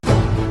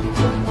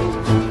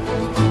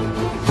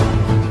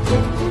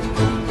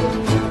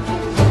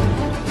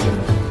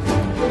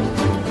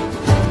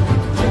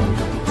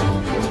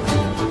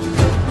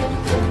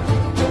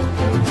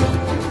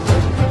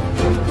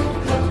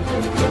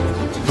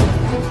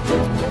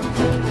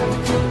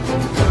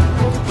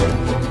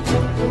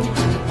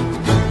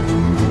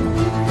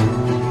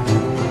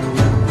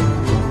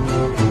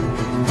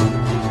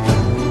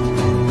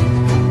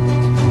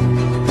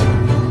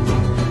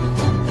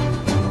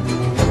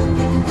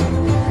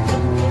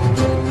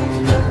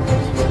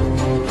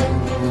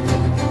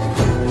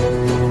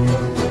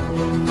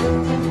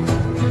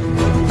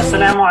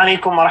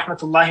alaikum wa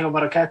rahmatullahi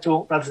wa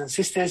barakatuh, brothers and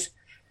sisters.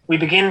 We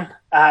begin,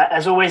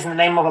 as always, in the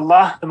name of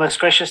Allah, the most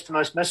gracious, the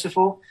most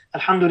merciful.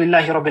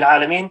 Alhamdulillahi Rabbil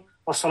Alameen.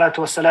 Wassalatu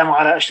wassalamu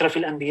ala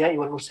ashrafil anbiya'i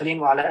wal mursaleen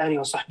wa ala alihi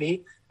wa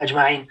sahbihi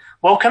ajma'in.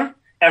 Welcome,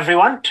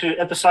 everyone, to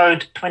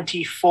episode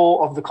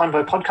 24 of the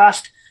Convo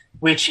podcast,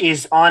 which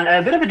is on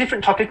a bit of a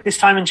different topic this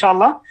time,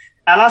 inshallah.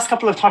 Our last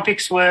couple of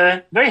topics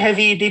were very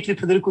heavy, deeply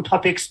political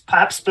topics,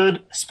 perhaps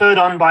spurred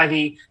on by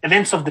the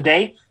events of the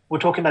day. We're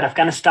talking about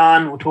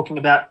Afghanistan. We're talking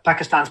about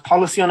Pakistan's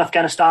policy on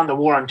Afghanistan, the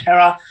war on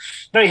terror.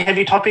 Very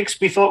heavy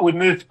topics. We thought we'd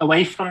move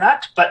away from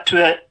that, but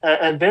to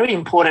a very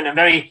important and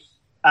very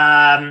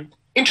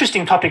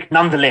interesting topic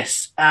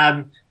nonetheless.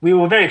 We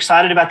were very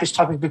excited about this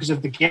topic because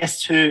of the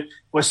guests who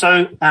were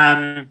so...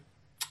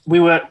 we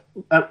were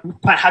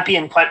quite happy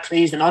and quite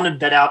pleased and honored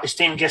that our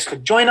esteemed guests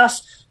could join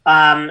us.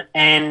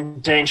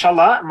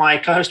 Inshallah, my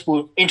co-host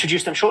will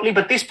introduce them shortly.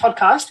 But this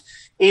podcast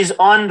is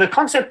on the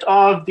concept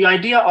of the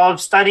idea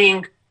of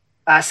studying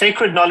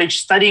sacred knowledge,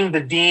 studying the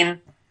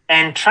deen,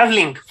 and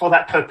traveling for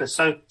that purpose.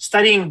 So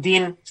studying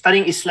deen,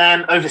 studying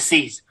Islam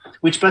overseas,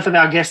 which both of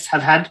our guests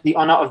have had the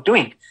honor of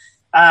doing.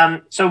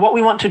 So what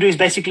we want to do is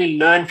basically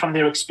learn from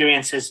their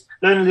experiences,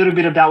 learn a little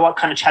bit about what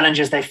kind of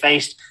challenges they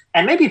faced,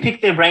 and maybe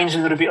pick their brains a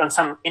little bit on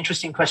some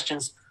interesting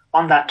questions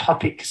on that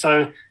topic.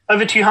 So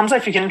over to you, Hamza,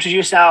 if you can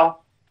introduce our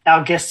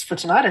guests for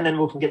tonight, and then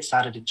we can get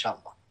started,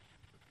 inshallah.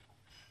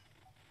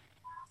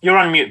 You're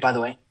on mute, by the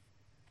way.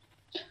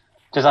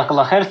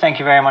 Jazakallah khair. Thank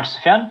you very much,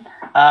 Sufyan.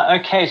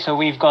 Okay, so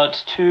we've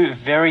got two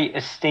very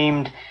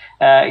esteemed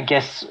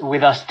guests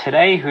with us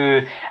today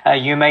who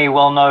you may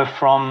well know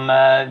from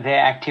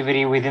their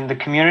activity within the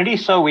community.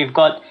 So we've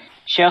got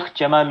Sheikh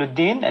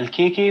Jamaluddin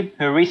Al-Kiki,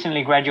 who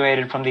recently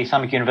graduated from the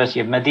Islamic University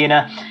of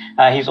Medina.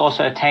 He's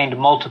also attained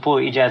multiple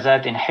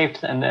ijazat in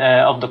hifz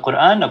of the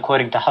Quran,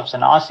 according to Hafs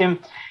and Asim.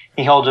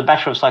 He holds a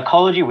Bachelor of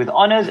Psychology with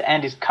honors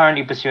and is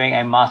currently pursuing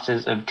a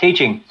Master's of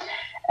Teaching.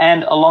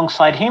 And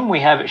alongside him, we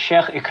have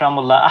Sheikh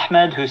Ikramullah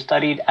Ahmed, who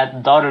studied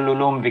at Darul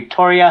Uloom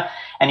Victoria,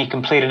 and he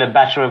completed a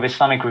Bachelor of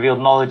Islamic Revealed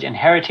Knowledge and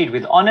Heritage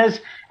with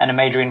honors and a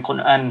major in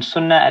Quran and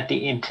Sunnah at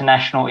the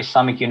International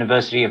Islamic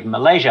University of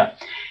Malaysia.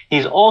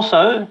 He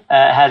also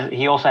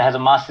has a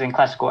Master's in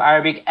Classical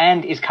Arabic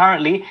and is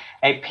currently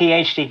a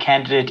PhD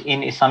candidate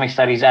in Islamic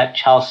Studies at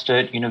Charles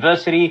Sturt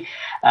University,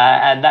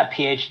 and that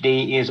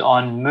PhD is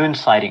on moon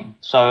sighting.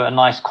 So a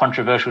nice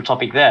controversial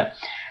topic there.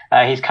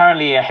 He's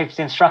currently a Hifz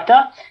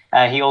instructor.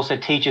 He also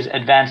teaches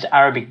advanced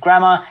Arabic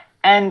grammar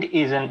and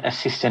is an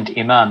assistant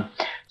imam.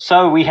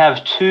 So we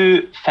have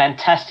two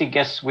fantastic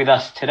guests with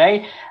us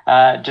today.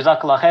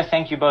 Jazakallah khair.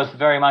 Thank you both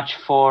very much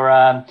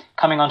for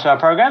coming onto our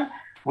program.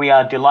 We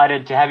are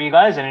delighted to have you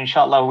guys, and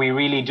inshallah, we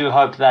really do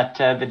hope that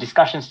the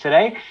discussions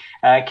today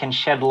can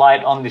shed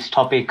light on this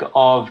topic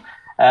of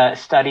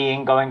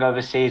studying, going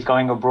overseas,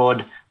 going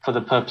abroad for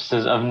the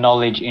purposes of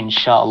knowledge,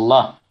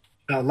 inshallah.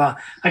 Allah.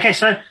 Okay,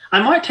 so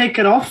I might take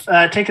it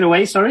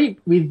away,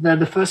 with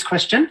the first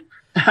question.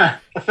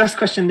 The first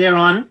question there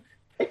on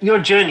your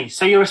journey,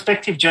 so your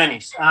respective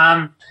journeys.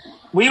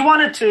 We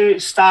wanted to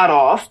start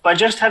off by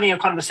just having a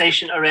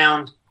conversation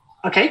around,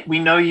 okay, we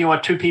know you are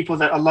two people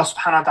that Allah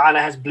subhanahu wa ta'ala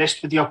has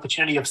blessed with the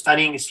opportunity of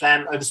studying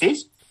Islam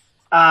overseas.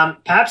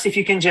 Perhaps if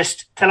you can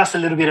just tell us a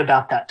little bit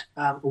about that.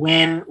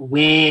 When,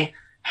 where,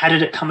 how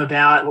did it come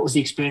about? What was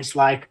the experience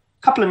like?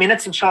 A couple of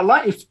minutes,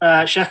 inshallah. If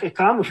Sheikh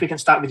Ikram, if we can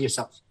start with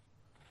yourself.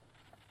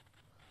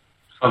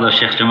 Hello,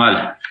 Sheikh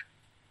Jamal.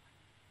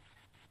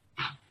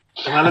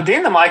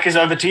 Jamaluddin, the mic is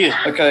over to you.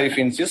 Okay, if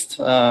you insist.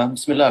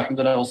 Bismillah,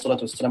 alhamdulillah, wa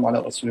salatu wassalamu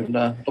ala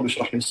rasulillah. Rabbi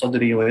shrah li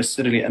sadri wa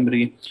yassir li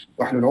amri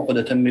wa hlul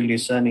 'uqdatan min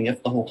lisani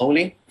yafqahu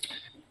qawli.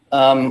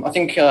 I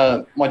think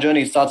my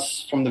journey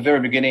starts from the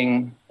very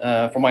beginning,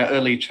 from my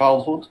early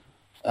childhood.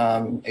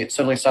 It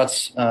certainly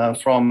starts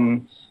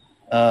from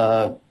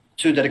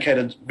two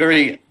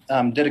very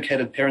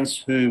dedicated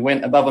parents who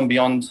went above and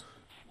beyond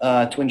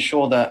to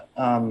ensure that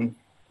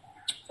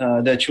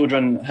their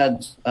children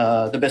had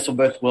the best of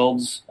both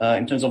worlds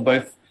in terms of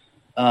both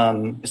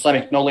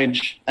Islamic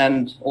knowledge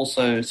and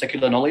also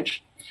secular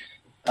knowledge.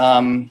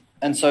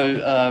 And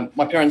so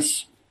my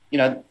parents,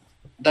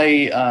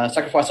 they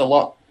sacrificed a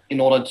lot in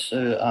order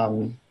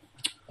to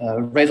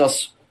raise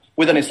us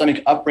with an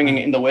Islamic upbringing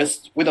in the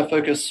West, with a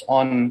focus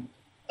on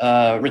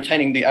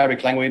retaining the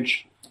Arabic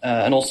language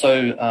and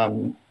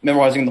also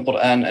memorizing the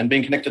Quran and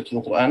being connected to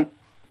the Quran.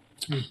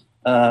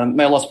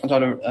 May Allah subhanahu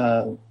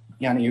wa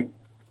ta'ala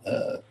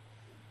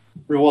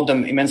reward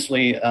them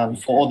immensely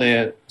for all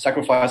their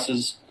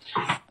sacrifices.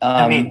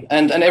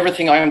 And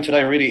everything I am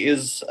today really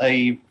is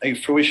a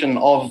fruition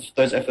of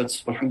those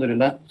efforts,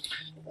 alhamdulillah.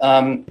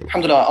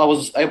 Alhamdulillah, I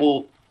was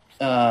able,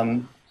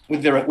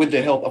 with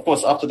their help, of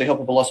course, after the help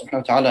of Allah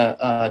subhanahu wa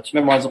ta'ala, to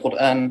memorize the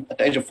Quran at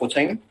the age of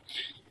 14.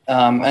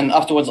 And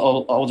afterwards,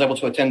 I was able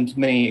to attend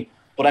many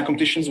Quran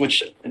competitions,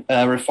 which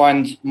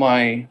refined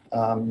my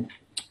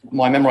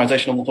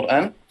memorization of the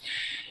Quran.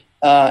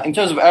 In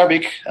terms of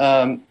Arabic,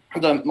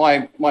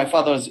 my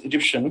father is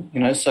Egyptian,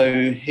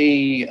 so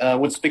he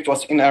would speak to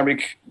us in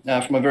Arabic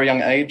from a very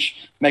young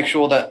age, make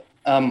sure that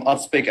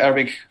I'd speak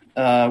Arabic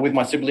with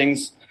my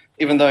siblings.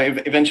 even though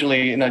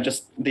eventually,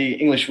 just the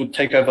English would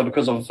take over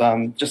because of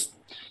just,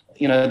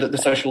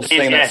 the social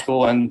scene at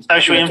school and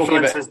social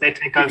influences, they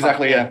take over.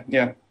 Exactly,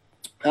 yeah.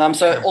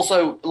 So also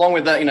along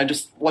with that,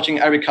 just watching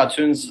Arabic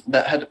cartoons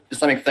that had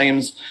Islamic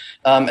themes,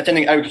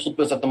 attending Arabic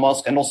khutbahs at the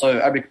mosque, and also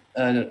Arabic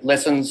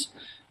lessons.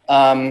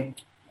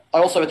 I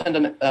also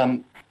attended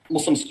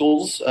Muslim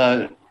schools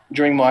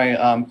during my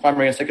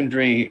primary and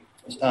secondary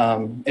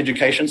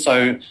education. So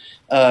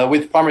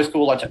with primary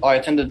school, I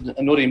attended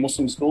a Nuri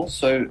Muslim school.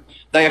 So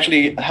they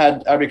actually had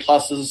Arabic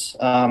classes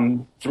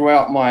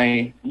throughout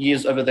my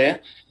years over there.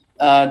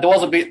 There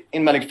was a bit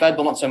in Malik Fahd,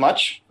 but not so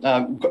much.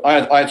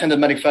 I attended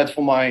Malik Fahd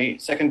for my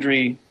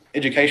secondary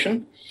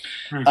education.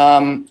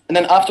 And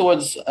then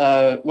afterwards,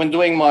 when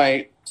doing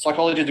my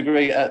psychology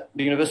degree at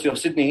the University of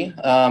Sydney,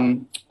 I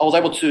was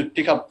able to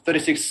pick up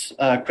 36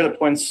 credit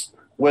points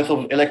worth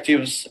of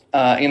electives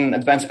in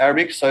advanced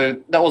Arabic. So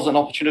that was an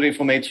opportunity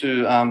for me to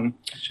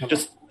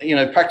just,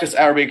 practice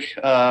Arabic,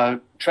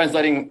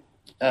 translating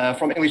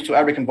from English to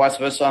Arabic and vice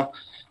versa.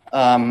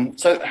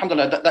 So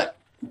alhamdulillah, that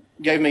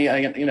gave me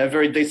a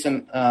very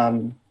decent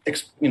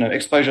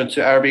exposure to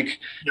Arabic,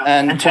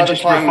 and to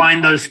just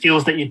refine those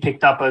skills that you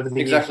picked up over the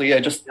years. Exactly, yeah,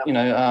 just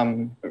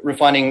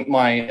refining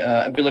my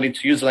ability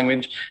to use the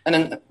language. And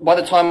then by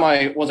the time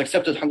I was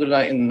accepted,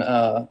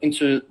 alhamdulillah,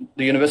 into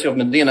the University of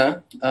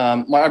Medina,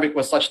 my Arabic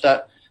was such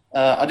that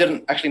I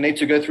didn't actually need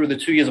to go through the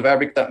 2 years of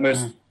Arabic that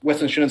most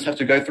Western students have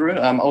to go through.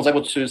 I was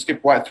able to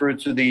skip right through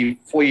to the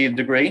 4-year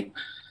degree.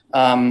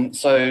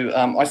 So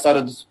I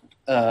started,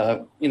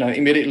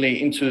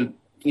 immediately into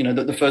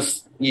the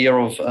first year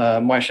of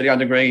my Sharia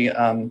degree,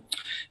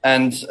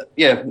 it's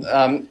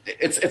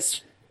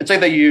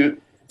either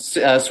you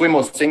swim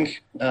or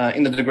sink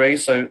in the degree.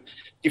 So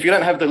if you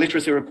don't have the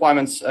literacy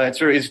requirements, it's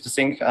very easy to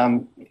sink.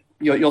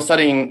 You're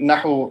studying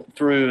Nahu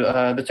through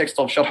the text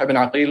of Sharh ibn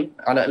Aqil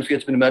ala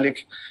Alfiyat ibn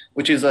Malik,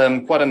 which is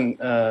quite an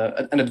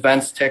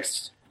advanced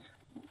text,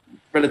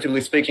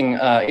 relatively speaking,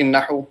 in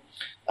Nahu.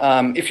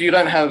 If you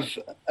don't have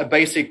a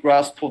basic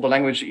grasp of the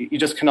language, you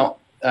just cannot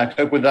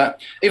cope with that.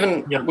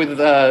 Even with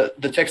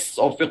the texts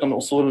of fiqh and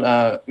usul,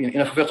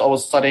 for fiqh I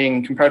was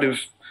studying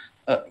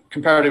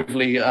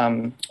comparatively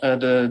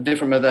the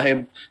different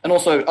madhahib, and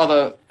also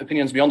other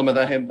opinions beyond the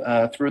madhahib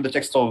through the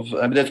text of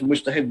Bidayat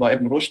al-Mujtahid by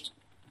Ibn Rushd.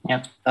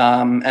 Yeah.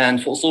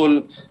 And for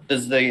usul,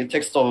 there's the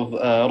text of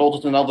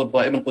Rawdat al-Nadhr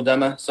by Ibn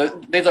Qudama.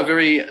 So these are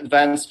very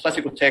advanced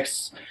classical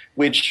texts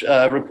which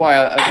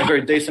require a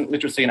very decent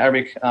literacy in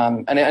Arabic.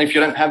 And if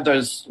you don't have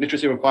those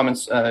literacy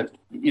requirements,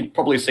 you'd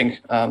probably sink.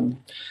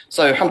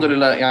 So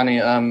alhamdulillah,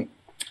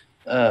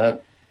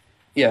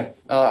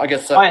 I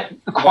guess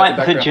quite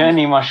the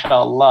journey,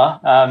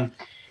 mashallah.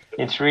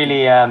 It's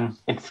really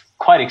it's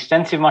quite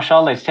extensive,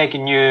 mashallah. It's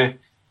taken you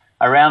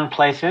around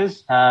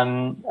places.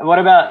 What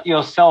about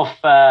yourself,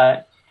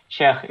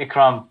 Sheikh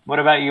Ikram? What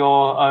about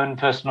your own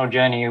personal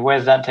journey?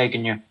 Where's that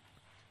taken you?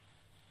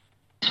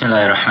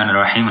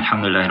 Bismillahirrahmanirrahim.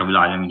 Alhamdulillah Rabbil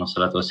Alameen.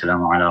 Wassalatu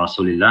wassalamu ala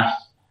Rasulillah.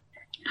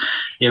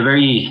 Yeah,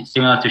 very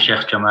similar to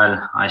Sheikh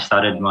Jamal. I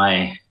started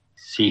my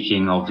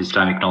seeking of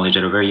Islamic knowledge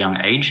at a very young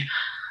age.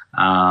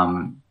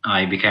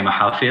 I became a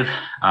Hafiz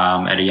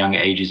at a young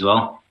age as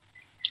well.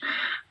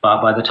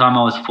 But by the time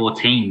I was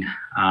 14,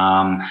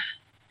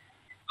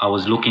 I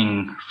was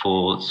looking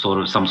for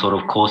some sort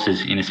of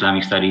courses in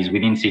Islamic studies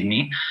within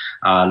Sydney,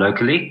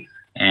 locally,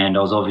 and I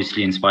was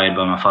obviously inspired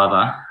by my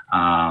father.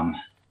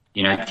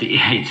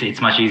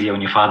 It's much easier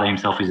when your father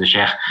himself is a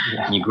sheikh,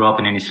 and you grew up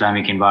in an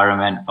Islamic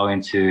environment. I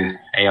went to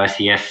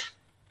AICS.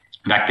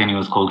 Back then it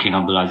was called King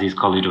Abdul Aziz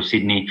College of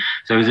Sydney.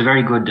 So it was a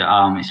very good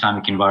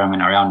Islamic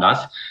environment around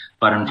us.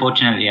 But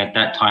unfortunately at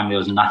that time there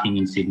was nothing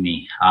in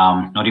Sydney,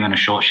 not even a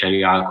short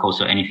Sharia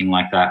course or anything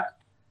like that.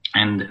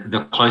 And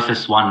the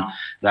closest one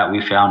that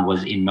we found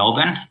was in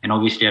Melbourne. And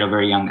obviously at a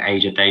very young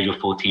age, at the age of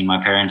 14, my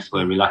parents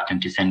were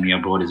reluctant to send me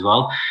abroad as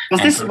well.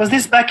 Was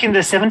this back in the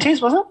 70s,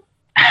 was it?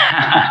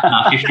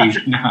 No, 50s.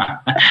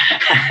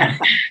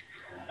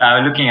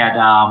 Looking at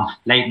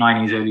late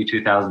 90s, early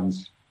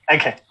 2000s.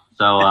 Okay.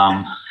 So,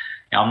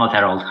 I'm not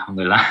that old,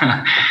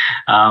 alhamdulillah.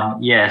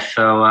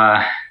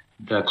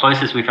 The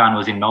closest we found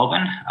was in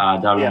Melbourne,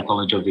 Darul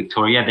College of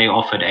Victoria. They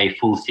offered a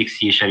full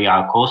 6-year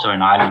Sharia course or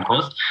an island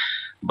course.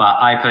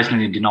 But I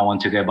personally did not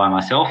want to go by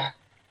myself.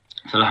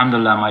 So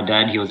alhamdulillah, my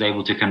dad, he was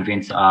able to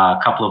convince a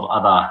couple of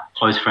other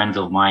close friends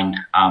of mine,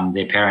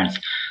 their parents.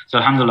 So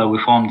alhamdulillah, we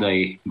formed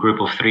a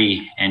group of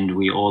 3 and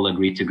we all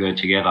agreed to go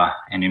together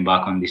and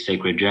embark on this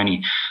sacred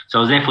journey. So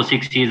I was there for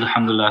 6 years,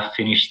 alhamdulillah,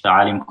 finished the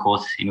alim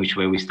course, in which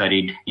way we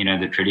studied,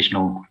 the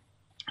traditional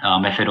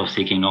method of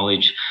seeking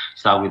knowledge.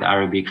 Start with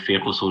Arabic,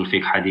 fiqh, usul,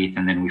 fiqh, hadith,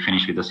 and then we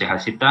finished with the Sihah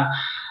Sitta.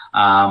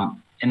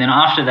 And then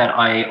after that,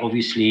 I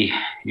obviously,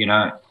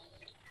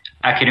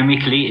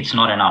 academically, it's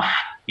not enough.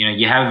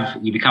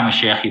 You become a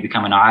sheikh, you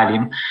become an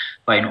alim,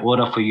 but in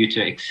order for you to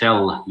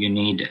excel, you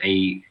need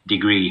a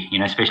degree,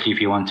 especially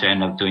if you want to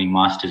end up doing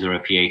masters or a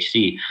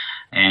PhD.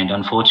 And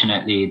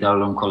unfortunately,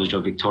 Darul Uloom College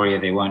of Victoria,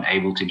 they weren't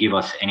able to give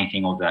us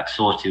anything of that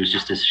sort. It was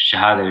just a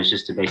shahada, it was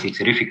just a basic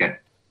certificate.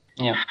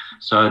 Yeah.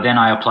 So then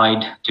I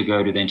applied to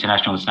go to the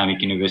International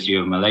Islamic University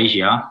of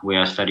Malaysia,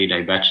 where I studied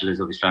a Bachelor's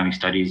of Islamic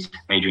Studies,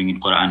 majoring in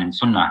Quran and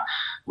Sunnah,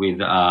 with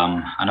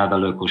another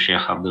local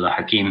Sheikh, Abdullah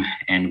Hakim,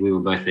 and we were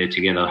both there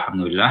together,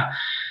 alhamdulillah.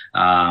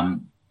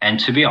 And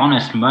to be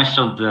honest, most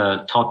of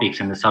the topics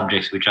and the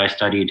subjects which I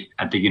studied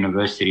at the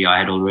university, I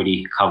had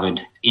already covered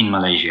in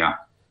Malaysia.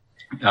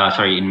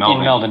 In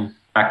Melbourne.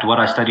 In fact, what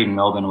I studied in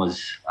Melbourne was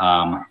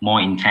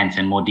more intense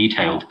and more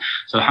detailed.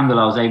 So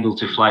alhamdulillah, I was able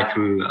to fly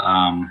through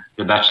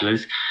the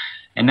bachelor's.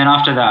 And then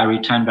after that, I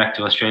returned back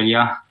to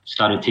Australia,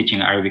 started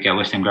teaching Arabic at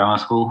Western Grammar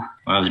School,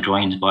 where I was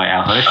joined by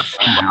our hosts,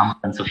 Muhammad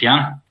and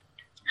Sufyan.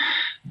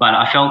 But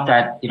I felt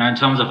that, in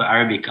terms of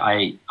Arabic,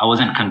 I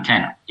wasn't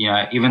content.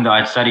 Even though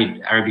I'd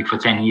studied Arabic for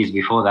 10 years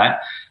before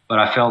that, but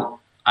I felt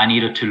I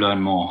needed to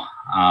learn more.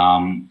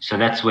 So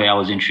that's where I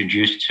was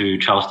introduced to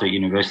Charles Sturt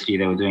University.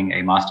 They were doing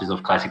a Masters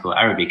of Classical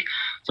Arabic.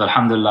 So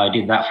alhamdulillah, I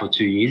did that for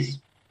 2 years.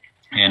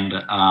 And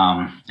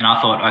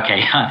I thought,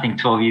 okay, I think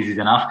 12 years is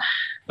enough.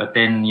 But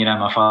then,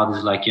 my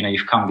father's like,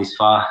 you've come this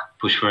far,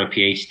 push for a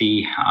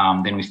PhD.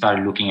 Then we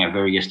started looking at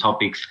various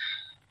topics.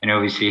 And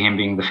obviously him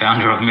being the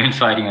founder of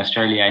Moonsighting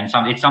Australia, and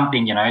it's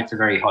something, it's a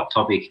very hot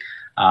topic.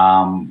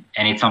 And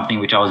it's something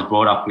which I was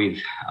brought up with.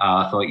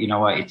 I thought,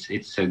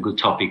 it's a good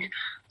topic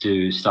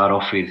to start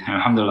off with. And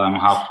alhamdulillah, I'm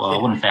I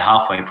wouldn't say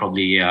halfway,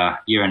 probably a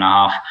year and a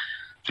half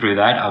through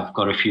that. I've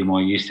got a few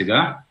more years to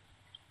go.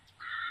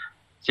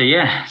 So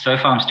yeah, so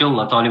far I'm still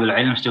a talib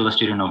al-ilm, still a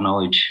student of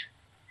knowledge.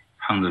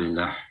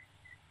 Alhamdulillah.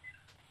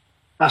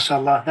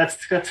 MashaAllah.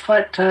 That's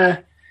quite,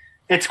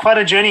 it's quite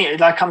a journey,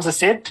 like Hamza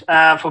said,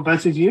 for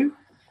both of you.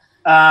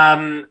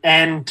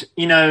 And,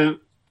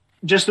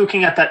 just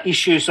looking at that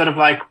issue, sort of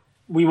like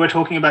we were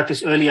talking about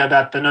this earlier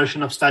about the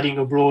notion of studying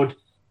abroad,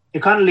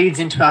 it kind of leads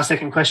into our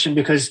second question,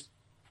 because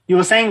you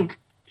were saying,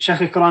 Sheikh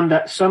Ikram,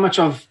 that so much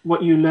of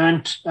what you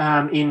learned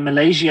in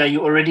Malaysia,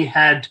 you already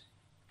had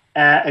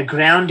a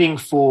grounding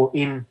for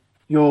in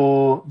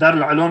your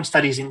Darul Uloom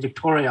studies in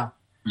Victoria.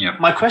 Yeah.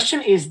 My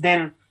question is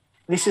then,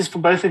 this is for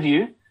both of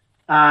you,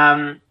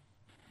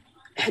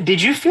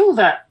 did you feel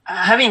that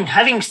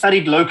having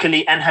studied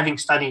locally and having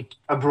studied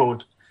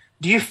abroad,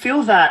 do you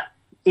feel that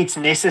it's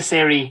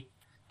necessary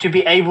to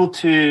be able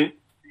to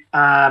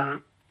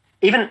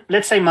even,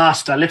 let's say,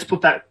 master? Let's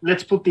put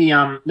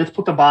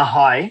the bar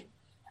high.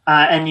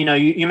 And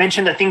you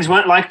mentioned that things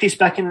weren't like this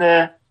back in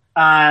the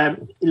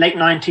late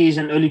 90s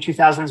and early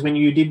 2000s when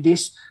you did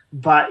this,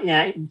 but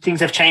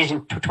things have changed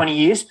in 20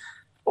 years.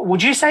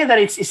 Would you say that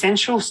it's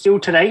essential still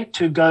today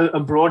to go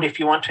abroad if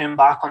you want to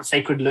embark on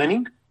sacred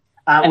learning?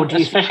 Or do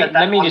you think that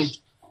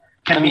knowledge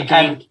can be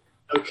gained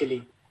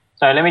locally?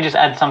 So let me just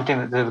add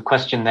something to the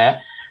question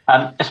there.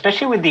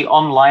 Especially with the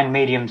online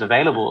mediums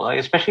available,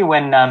 especially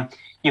when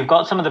you've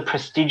got some of the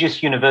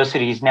prestigious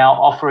universities now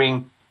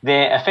offering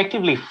their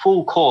effectively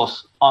full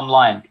course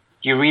online.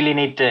 Do you really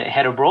need to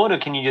head abroad, or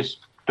can you just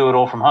do it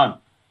all from home?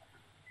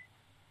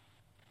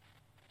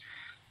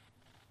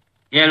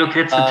 Yeah, look,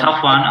 it's a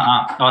tough one.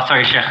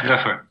 Sorry, Sheikh, go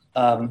for it.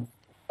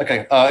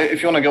 Okay,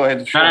 if you want to go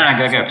ahead. Sure.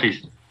 No, go,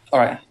 please. All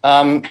right.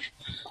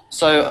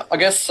 So I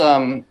guess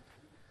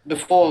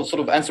before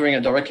sort of answering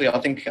it directly, I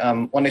think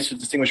one needs to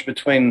distinguish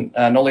between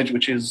knowledge,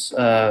 which is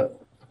Fard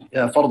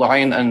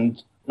Ayn,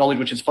 and knowledge,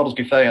 which is Fard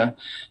Kifaya.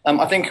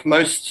 I think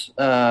most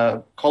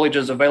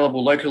colleges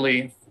available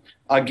locally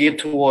are geared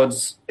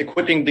towards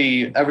equipping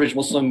the average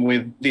Muslim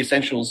with the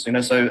essentials,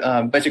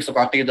 so basics of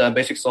Aqidah,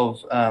 basics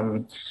of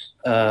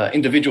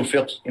individual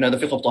fiqh, the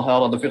fiqh of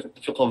Tahara, the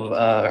fiqh of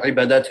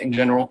Ibadat in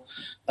general,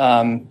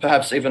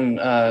 perhaps even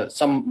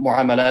some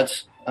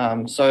Mu'amalat.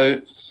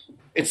 So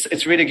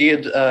it's really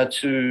geared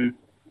to,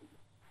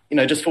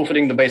 just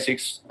fulfilling the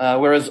basics.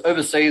 Whereas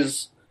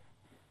overseas,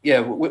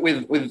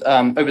 with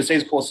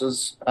overseas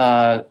courses,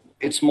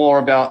 it's more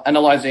about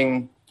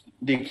analyzing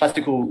the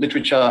classical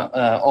literature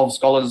of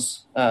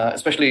scholars,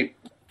 especially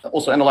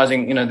also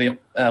analyzing, the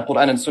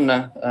Quran and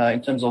Sunnah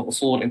in terms of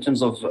usul, in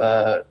terms of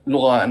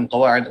lugha and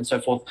qawaid and so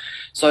forth.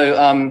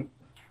 So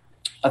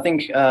I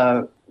think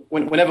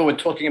whenever we're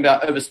talking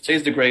about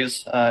overseas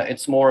degrees,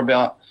 it's more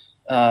about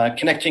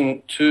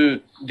connecting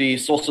to the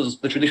sources,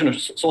 the traditional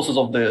sources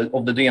of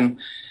the deen.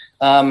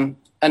 And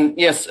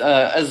yes,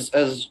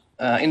 as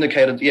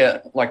indicated,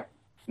 like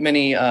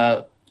many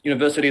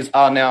universities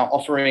are now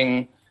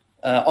offering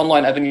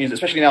online avenues,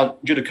 especially now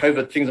due to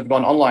COVID, things have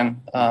gone online.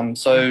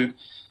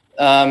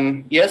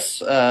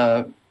 Yes,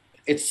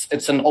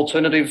 it's an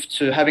alternative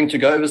to having to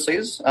go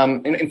overseas.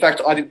 In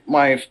fact, I did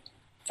my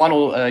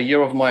final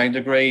year of my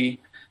degree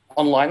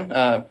online.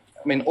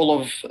 All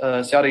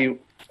of Saudi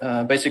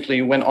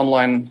basically went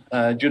online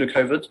due to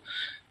COVID.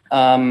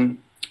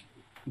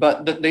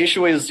 But the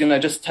issue is,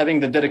 just having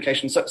the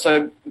dedication.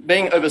 So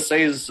being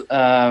overseas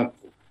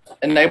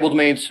enabled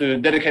me to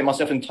dedicate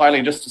myself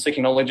entirely just to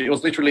seeking knowledge. It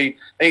was literally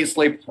eat,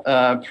 sleep,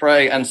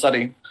 pray, and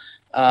study.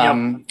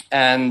 And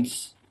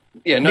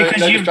no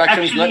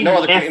distractions, no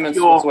other commitments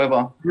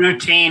whatsoever.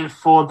 Routine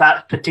for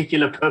that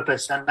particular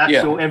purpose, and that's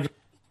your every.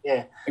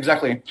 Yeah,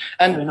 exactly.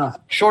 And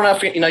sure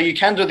enough, you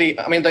can do they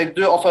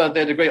do offer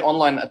their degree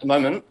online at the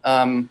moment.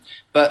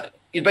 But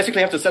you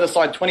basically have to set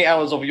aside 20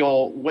 hours of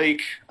your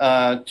week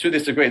to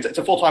this degree. It's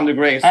a full-time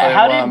degree. So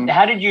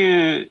how did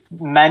you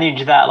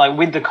manage that, like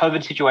with the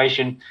COVID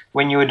situation,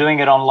 when you were doing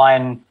it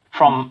online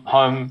from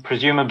home,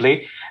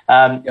 presumably?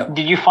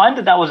 Did you find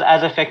that was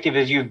as effective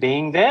as you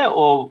being there,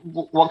 or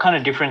what kind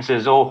of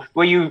differences? Or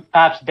were you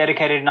perhaps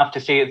dedicated enough to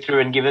see it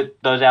through and give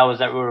it those hours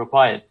that were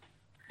required?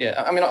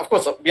 Yeah, I mean, of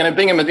course,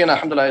 being in Medina,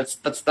 alhamdulillah,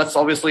 that's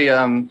obviously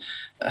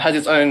has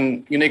its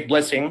own unique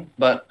blessing.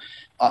 But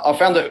I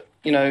found it,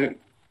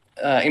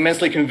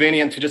 immensely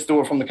convenient to just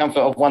do it from the comfort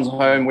of one's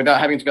home without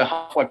having to go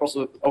halfway across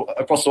the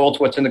world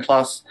to attend the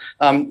class.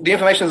 The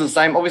information is the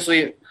same,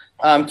 obviously.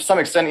 To some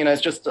extent,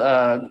 it's just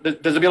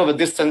there's a bit of a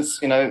distance,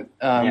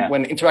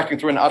 when interacting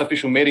through an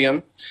artificial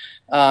medium.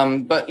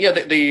 But yeah,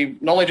 the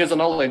knowledge is a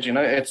knowledge.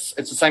 It's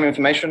the same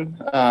information.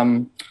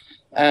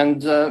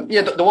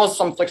 There was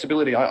some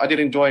flexibility. I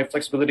did enjoy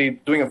flexibility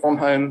doing it from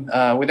home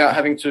without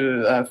having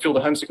to feel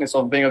the homesickness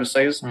of being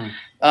overseas.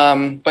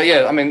 But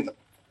yeah, I mean,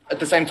 at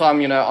the same time,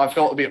 I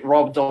felt a bit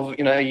robbed of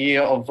a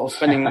year of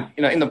spending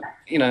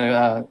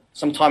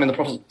some time in the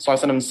Prophet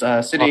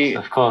ﷺ's city,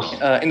 of course,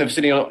 in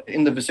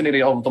the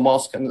vicinity of the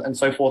mosque and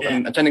so forth,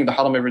 and attending the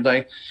haram every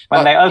day.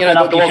 When they open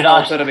up, you should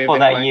ask for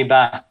that year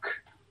back.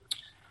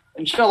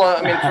 Inshallah,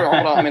 I mean, through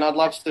Umrah, I'd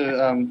love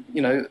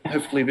to,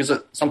 hopefully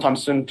visit sometime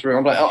soon through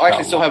Umrah. I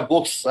actually still have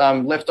books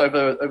left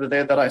over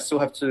there that I still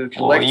have to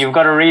collect. Well, you've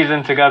got a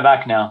reason to go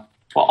back now.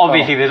 Well,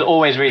 obviously, there's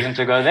always reason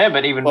to go there,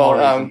 but even more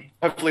reason.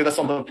 Hopefully that's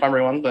not the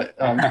primary one, but,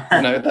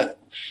 that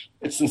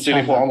it's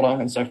sincerely for Umrah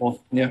and so forth.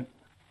 Yeah.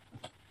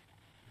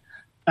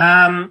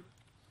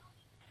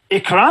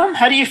 Ikram,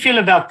 how do you feel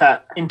about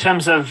that in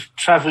terms of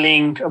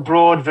traveling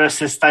abroad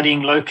versus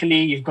studying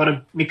locally? You've got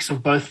a mix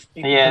of both.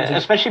 Yeah,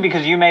 especially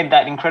because you made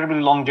that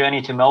incredibly long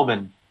journey to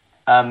Melbourne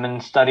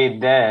and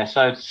studied there.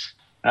 So it's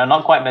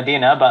not quite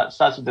Medina, but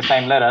starts with the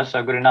same letter,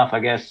 so good enough, I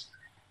guess.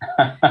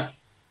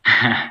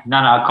 No,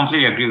 I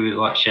completely agree with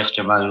what Sheikh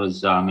Jamal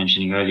was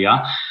mentioning earlier.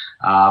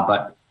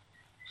 But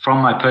from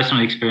my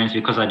personal experience,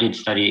 because I did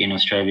study in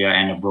Australia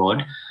and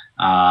abroad,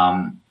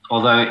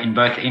 although in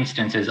both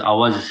instances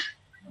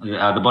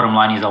the bottom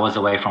line is I was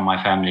away from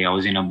my family. I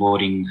was in a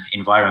boarding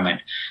environment.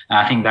 And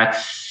I think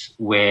that's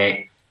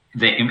where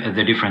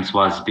the difference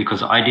was,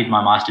 because I did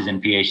my master's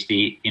and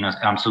PhD.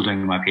 I'm still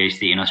doing my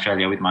PhD in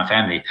Australia with my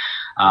family.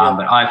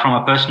 But from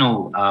a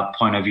personal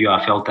point of view,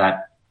 I felt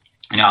that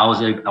I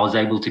was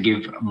able to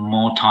give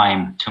more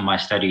time to my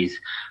studies,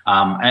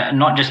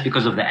 not just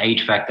because of the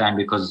age factor and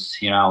because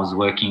I was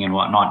working and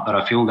whatnot, but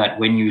I feel that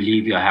when you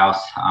leave your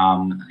house,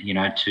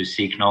 to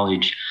seek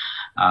knowledge,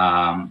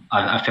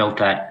 I felt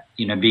that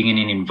being in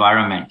an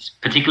environment,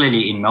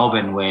 particularly in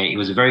Melbourne, where it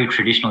was a very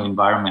traditional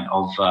environment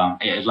of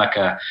like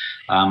a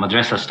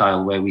madrasa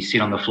style, where we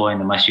sit on the floor in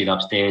the masjid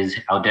upstairs,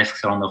 our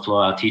desks are on the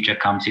floor, our teacher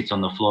comes, sits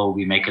on the floor,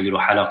 we make a little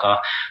halaqa,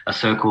 a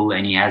circle,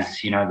 and he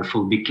has the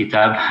full big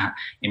kitab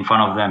in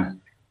front of them.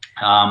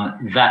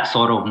 That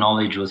sort of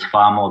knowledge was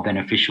far more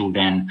beneficial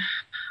than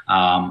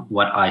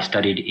what I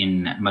studied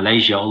in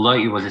Malaysia, although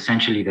it was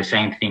essentially the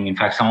same thing. In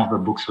fact, some of the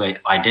books were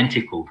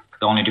identical.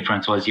 The only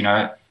difference was,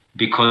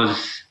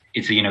 because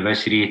it's a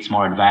university, it's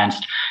more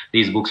advanced.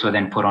 These books were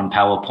then put on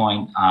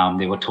PowerPoint.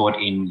 They were taught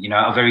in,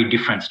 a very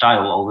different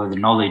style, although the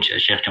knowledge,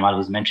 as Sheikh Jamal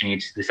was mentioning,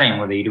 it's the same,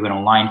 whether you do it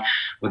online,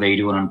 whether you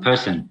do it in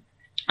person.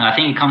 And I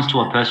think it comes to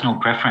a personal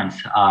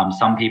preference.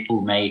 Some people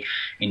may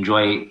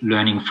enjoy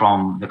learning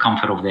from the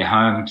comfort of their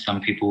home.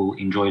 Some people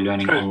enjoy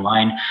learning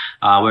online.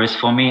 Whereas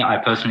for me, I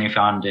personally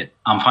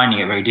I'm finding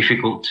it very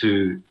difficult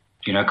to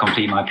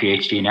complete my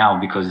PhD now,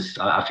 because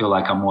I feel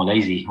like I'm more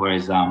lazy.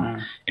 Whereas,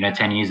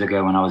 10 years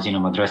ago when I was in a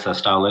madrasa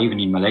style, or even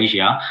in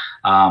Malaysia,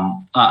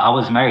 I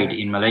was married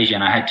in Malaysia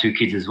and I had 2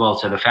 kids as well.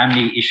 So the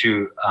family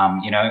issue,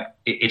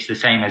 it's the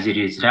same as it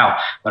is now.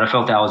 But I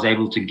felt that I was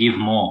able to give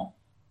more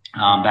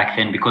back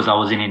then, because I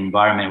was in an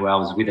environment where I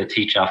was with a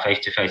teacher,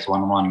 face-to-face,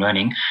 one-on-one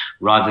learning,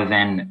 rather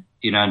than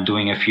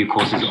doing a few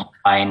courses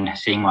online,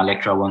 seeing my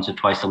lecturer once or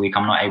twice a week.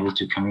 I'm not able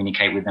to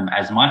communicate with them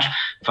as much.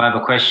 If I have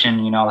a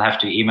question, I'll have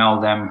to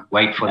email them,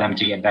 wait for them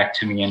to get back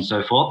to me and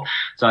so forth.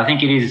 So I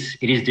think it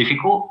is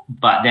difficult,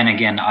 but then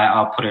again,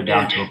 I'll put it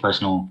down to a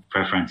personal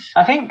preference.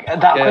 I think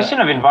that question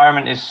of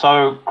environment is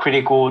so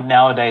critical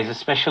nowadays,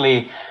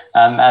 especially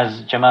as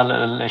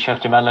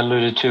Sheikh Jamal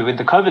alluded to with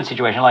the COVID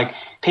situation. Like,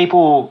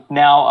 people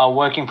now are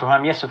working from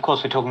home. Yes, of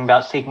course, we're talking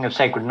about seeking of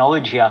sacred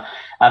knowledge here.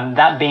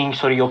 That being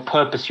sort of your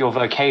purpose, your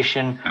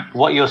vocation,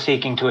 what you're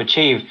seeking to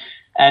achieve.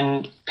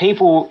 And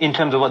people, in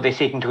terms of what they're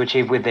seeking to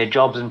achieve with their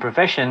jobs and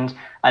professions,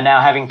 are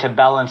now having to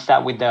balance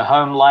that with their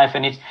home life.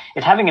 And it's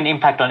having an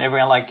impact on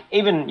everyone. Like,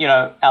 even,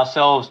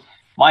 ourselves,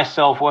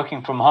 myself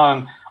working from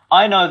home,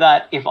 I know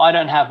that if I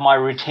don't have my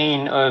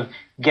routine of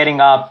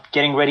getting up,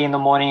 getting ready in the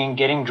morning,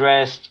 getting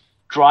dressed,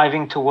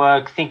 driving to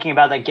work, thinking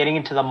about that, getting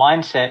into the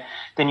mindset,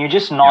 then you're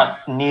just not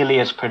nearly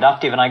as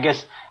productive. And I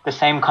guess the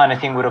same kind of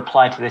thing would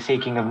apply to the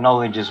seeking of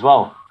knowledge as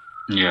well.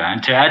 Yeah,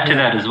 and to add to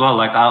that as well,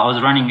 like I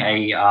was running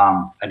a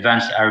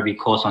advanced Arabic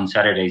course on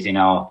Saturdays in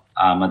our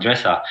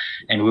madrasa,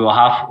 and we were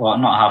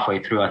not halfway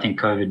through. I think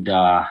COVID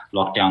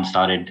lockdown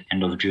started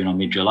end of June or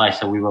mid-July,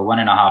 so we were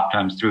 1.5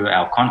 terms through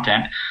our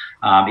content.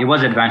 It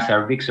was advanced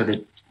Arabic, so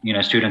that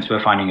students were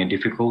finding it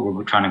difficult. We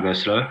were trying to go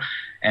slow,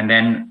 and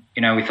then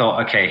we thought,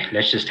 okay,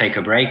 let's just take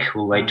a break.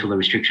 We'll wait till the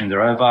restrictions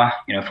are over.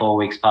 4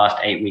 weeks passed,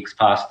 8 weeks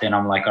passed. Then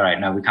I'm like, all right,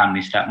 no, we can't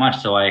miss that much.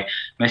 So I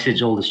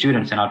messaged all the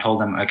students and I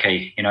told them,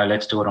 okay,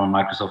 let's do it on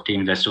Microsoft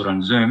Teams, let's do it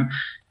on Zoom.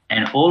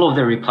 And all of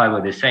the reply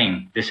were the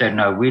same. They said,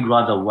 no, we'd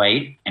rather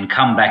wait and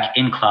come back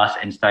in class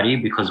and study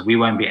because we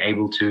won't be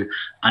able to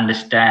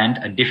understand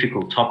a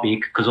difficult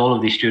topic because all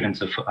of these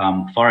students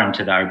are foreign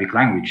to the Arabic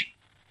language.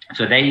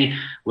 So they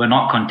were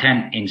not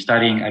content in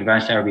studying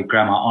advanced Arabic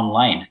grammar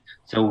online.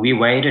 So we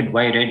waited.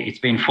 It's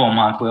been 4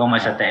 months. We're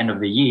almost at the end of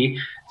the year.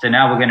 So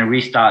now we're going to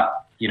restart,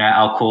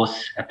 our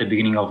course at the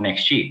beginning of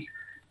next year.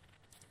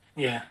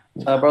 Yeah.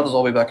 Brothers,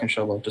 I'll be back,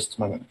 inshallah, just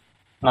a moment.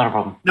 Not a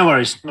problem. No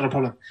worries, not a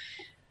problem.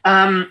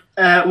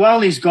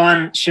 While he's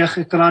gone, Sheikh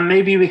Ikram,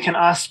 maybe we can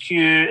ask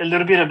you a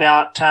little bit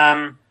about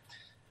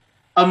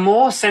a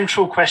more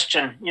central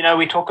question.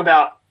 We talk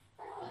about,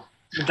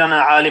 we've done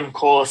an alim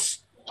course.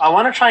 I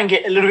want to try and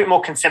get a little bit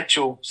more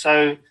conceptual.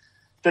 So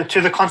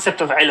to the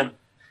concept of ilm.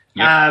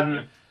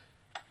 Yep.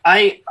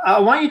 I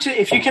want you to,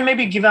 if you can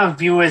maybe give our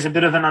viewers a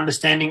bit of an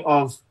understanding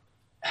of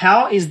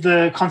how is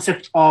the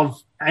concept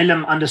of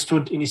ilm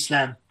understood in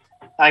Islam,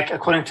 like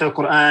according to the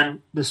Quran,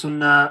 the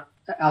Sunnah,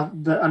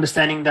 the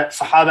understanding that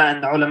Sahaba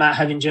and the ulama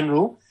have in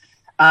general.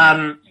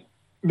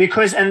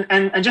 Because,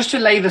 and just to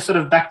lay the sort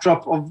of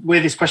backdrop of where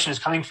this question is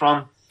coming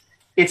from,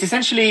 it's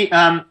essentially,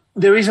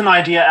 there is an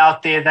idea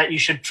out there that you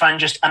should try and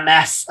just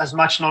amass as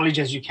much knowledge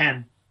as you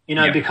can.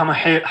 Become a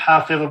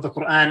hafiz of the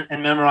Quran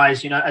and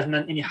memorize, as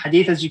many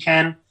hadith as you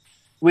can,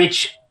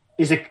 which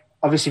is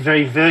obviously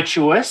very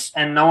virtuous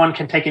and no one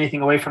can take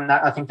anything away from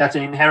that. I think that's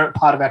an inherent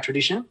part of our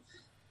tradition.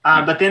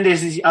 But then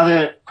there's this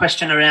other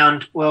question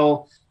around,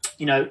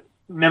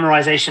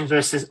 memorization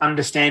versus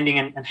understanding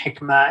and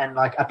hikmah and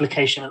like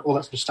application and all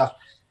that sort of stuff.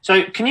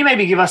 So can you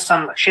maybe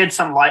shed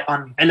some light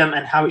on ilm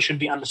and how it should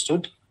be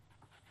understood?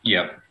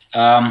 Yeah.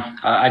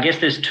 I guess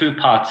there's two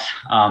parts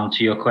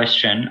to your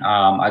question.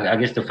 I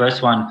guess the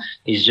first one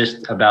is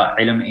just about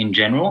ilm in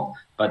general,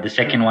 but the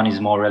second one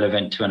is more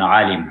relevant to an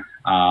alim.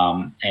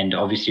 And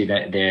obviously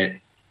they're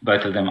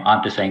both of them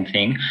aren't the same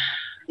thing.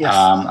 Yes.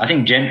 I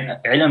think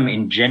ilm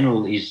in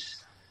general is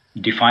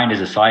defined as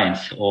a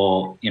science,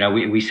 or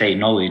we say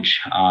knowledge,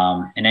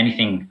 and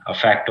anything, a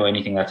fact or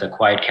anything that's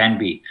acquired can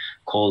be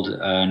called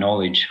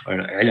knowledge or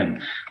ilm.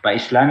 But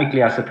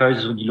Islamically, I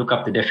suppose when you look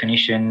up the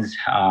definitions,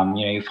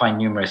 you find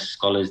numerous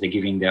scholars, they're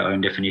giving their own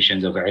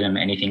definitions of ilm,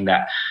 anything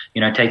that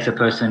takes a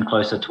person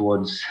closer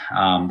towards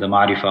the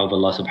ma'rifah of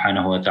Allah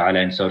subhanahu wa ta'ala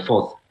and so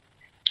forth.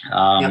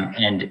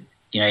 And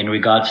in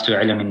regards to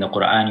ilm in the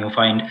Quran, you'll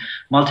find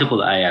multiple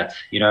ayat,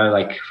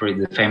 like for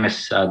the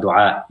famous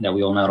dua that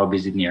we all know, Rabbi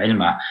zidni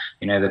ilma,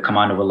 the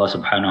command of Allah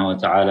subhanahu wa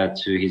ta'ala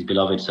to his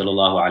beloved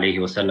sallallahu alayhi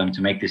wa sallam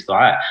to make this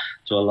dua.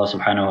 So Allah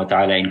subhanahu wa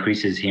ta'ala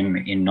increases him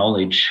in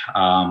knowledge,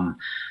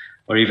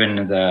 or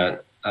even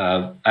the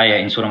ayah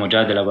in Surah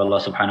Mujadala where Allah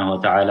subhanahu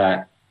wa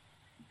ta'ala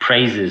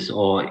praises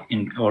or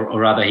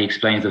rather he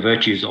explains the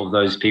virtues of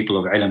those people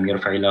of ilm,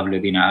 yarfa'illahu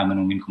alladhina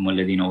amanu minkum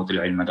walladhina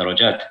utul ilma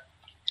darajat,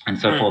 and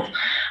so forth.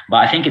 But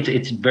I think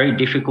it's very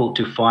difficult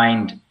to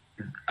find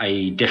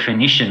a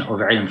definition of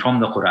ilm from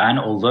the Quran,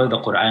 although the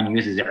Quran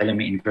uses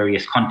ilm in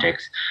various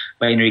contexts.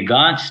 But in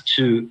regards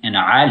to an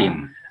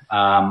alim,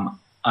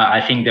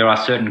 I think there are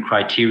certain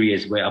criteria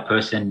where a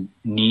person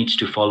needs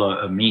to follow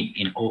or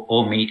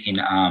meet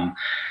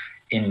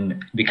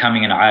in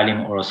becoming an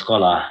alim or a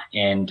scholar.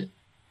 And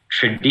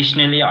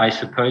traditionally, I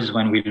suppose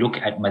when we look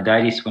at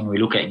madaris, when we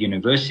look at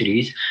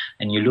universities,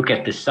 and you look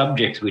at the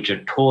subjects which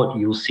are taught,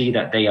 you'll see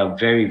that they are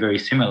very, very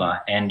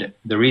similar. And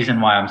the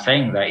reason why I'm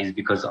saying that is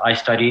because I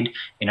studied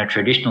in a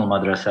traditional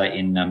madrasa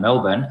in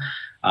Melbourne,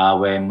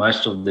 where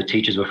most of the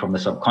teachers were from the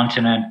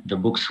subcontinent. The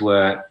books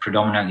were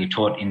predominantly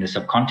taught in the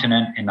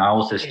subcontinent. And I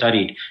also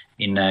studied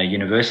in a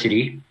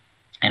university,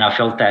 and I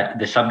felt that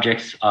the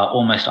subjects are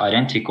almost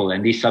identical.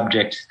 And these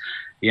subjects,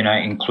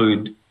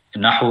 include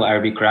Nahu,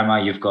 Arabic grammar,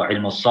 you've got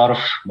ilm al-sarf,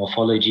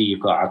 morphology,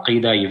 you've got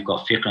aqidah, you've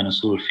got fiqh and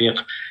usul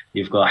fiqh,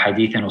 you've got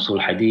hadith and usul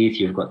hadith,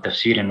 you've got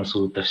tafsir and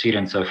usul tafsir,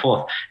 and so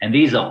forth. And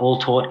these are all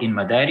taught in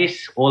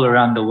madaris all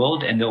around the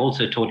world, and they're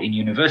also taught in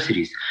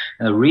universities.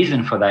 And the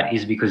reason for that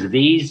is because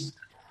these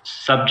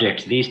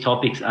subjects, these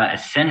topics are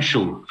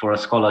essential for a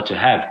scholar to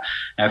have.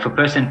 Now, if a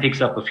person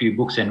picks up a few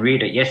books and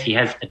read it, yes, he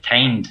has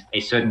attained a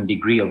certain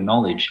degree of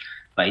knowledge,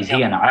 but is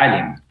he an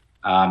alim?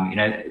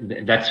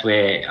 That's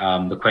where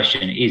the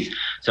question is.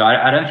 So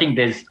I don't think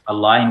there's a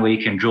line where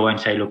you can draw and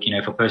say, look,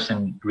 if a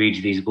person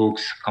reads these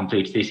books,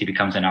 completes this, he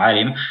becomes an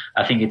alim.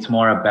 I think it's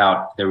more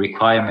about the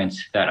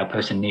requirements that a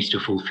person needs to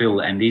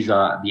fulfill. And these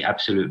are the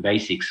absolute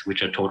basics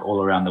which are taught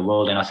all around the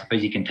world. And I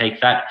suppose you can take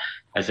that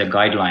as a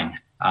guideline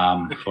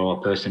for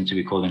a person to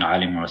be called an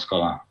alim or a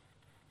scholar.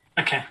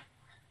 Okay.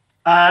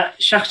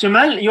 Sheikh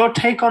Jamal, your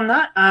take on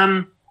that?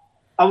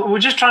 We're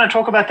just trying to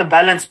talk about the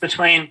balance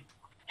between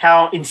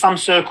how in some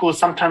circles,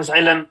 sometimes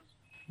ilm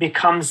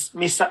becomes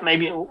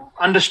maybe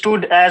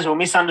understood as or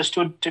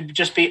misunderstood to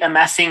just be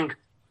amassing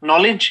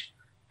knowledge.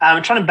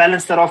 I'm trying to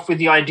balance that off with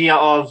the idea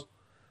of,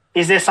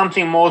 is there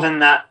something more than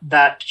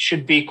that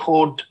should be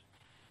called,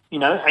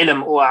 ilm,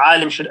 or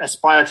alim should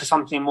aspire to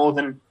something more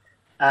than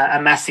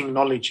amassing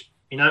knowledge?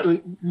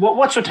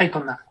 What's your take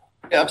on that?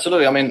 Yeah,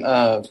 absolutely. I mean,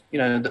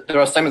 there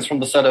are statements from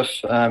the Salaf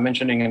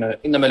mentioning,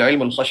 إِنَّمَا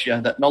الْعِلْمُ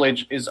الْخَشْيَةِ, that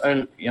knowledge is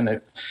only,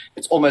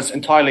 it's almost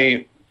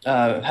entirely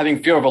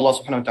having fear of Allah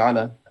subhanahu wa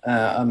ta'ala.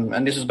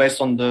 And this is based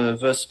on the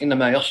verse,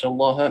 إِنَّمَا يَخْشَى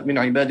اللَّهَ مِنْ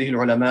عِبَادِهِ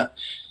الْعُلَمَاء,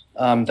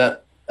 that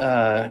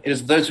it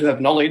is those who have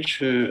knowledge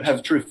who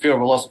have true fear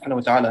of Allah subhanahu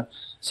wa ta'ala.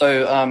 So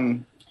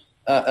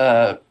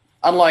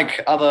unlike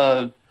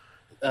other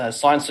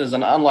sciences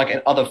and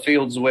unlike other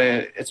fields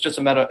where it's just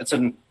a matter, it's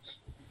an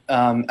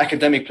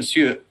academic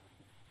pursuit,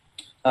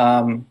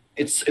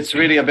 it's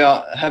really about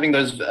having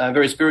those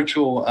very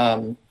spiritual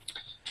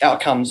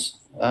outcomes,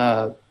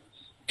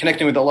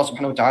 connecting with Allah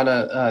subhanahu wa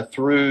ta'ala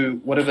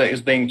through whatever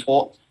is being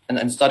taught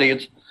and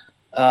studied,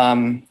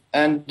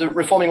 and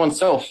reforming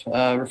oneself,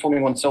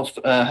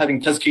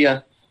 having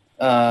tazkiyah,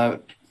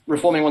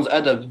 reforming one's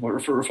adab,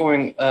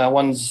 reforming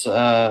one's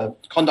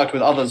conduct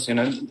with others.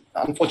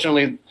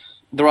 Unfortunately,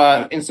 there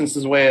are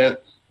instances where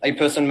a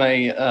person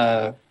may,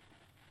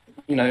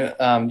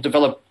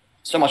 develop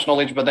so much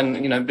knowledge, but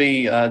then,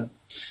 be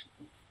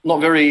not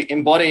very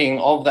embodying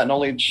of that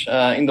knowledge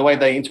in the way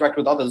they interact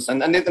with others.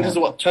 And this is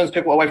what turns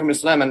people away from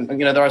Islam. And,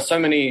 there are so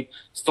many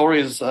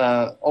stories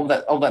of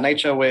that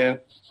nature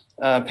where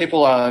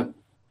people are,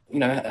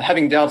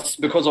 having doubts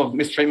because of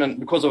mistreatment,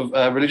 because of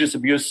religious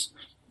abuse,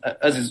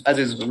 as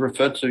is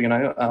referred to,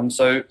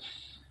 So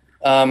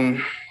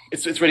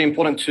it's really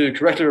important to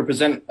correctly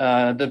represent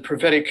the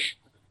prophetic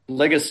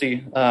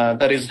legacy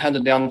that is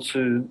handed down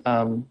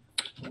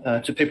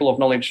to people of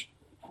knowledge.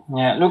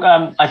 Yeah, look,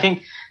 I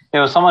think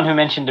there was someone who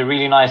mentioned a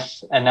really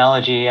nice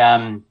analogy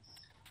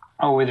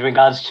with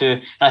regards to,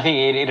 and I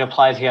think it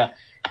applies here,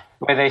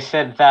 where they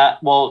said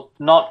that, well,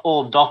 not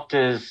all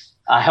doctors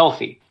are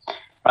healthy,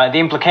 right? The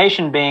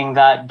implication being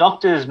that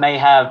doctors may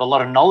have a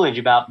lot of knowledge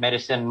about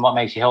medicine, what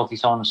makes you healthy,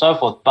 so on and so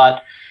forth,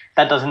 but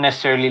that doesn't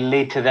necessarily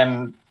lead to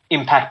them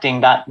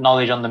impacting that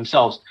knowledge on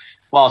themselves.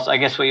 Whilst I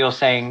guess what you're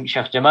saying,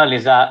 Sheikh Jamal,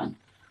 is that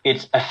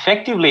it's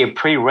effectively a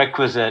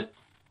prerequisite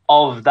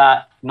of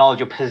that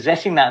knowledge, or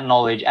possessing that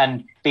knowledge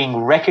and being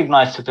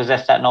recognized to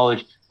possess that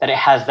knowledge, that it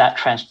has that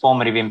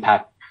transformative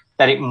impact,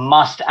 that it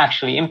must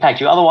actually impact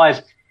you.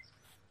 Otherwise,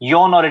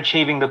 you're not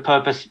achieving the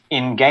purpose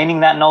in gaining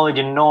that knowledge,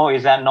 and nor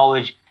is that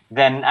knowledge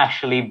then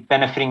actually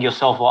benefiting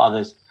yourself or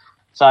others.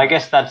 So I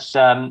guess that's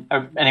an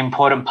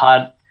important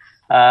part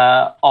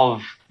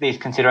of these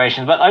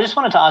considerations. But I just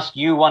wanted to ask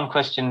you one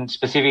question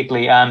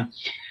specifically,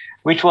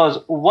 which was,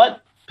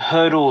 what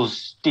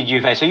hurdles did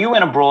you face? So you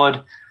went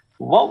abroad.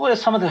 What were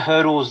some of the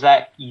hurdles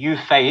that you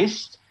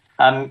faced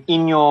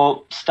in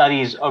your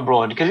studies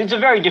abroad? Because it's a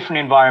very different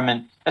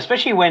environment,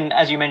 especially when,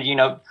 as you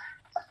mentioned,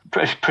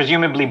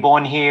 presumably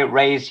born here,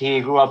 raised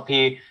here, grew up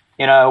here,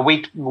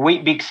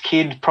 Weet-Bix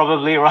kid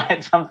probably,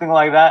 right? Something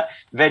like that.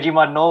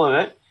 Vegemite and all of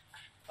it.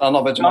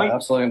 Not Vegemite,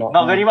 absolutely not.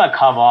 Not Vegemite.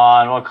 Come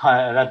on, what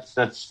kind of,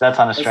 that's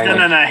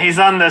un-Australian. No. He's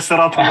on the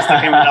Sirat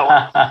al-Mustaqim with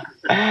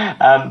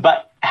that one.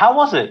 But how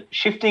was it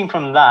shifting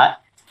from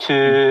that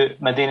to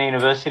Medina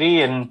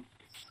University and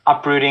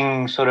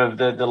uprooting sort of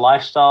the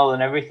lifestyle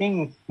and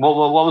everything? What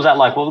was that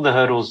like? What were the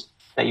hurdles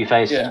that you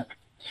faced? Yeah.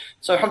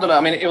 So alhamdulillah,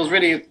 I mean, it was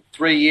really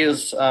 3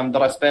 years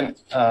that I spent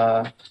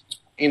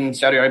in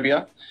Saudi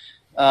Arabia.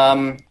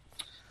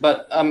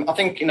 But I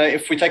think,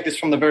 if we take this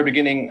from the very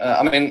beginning,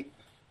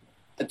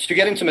 to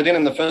get into Medina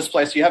in the first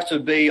place, you have to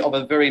be of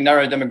a very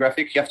narrow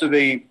demographic. You have to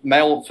be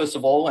male, first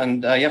of all,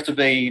 and you have to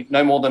be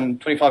no more than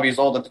 25 years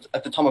old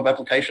at the time of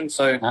application.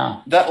 So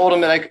that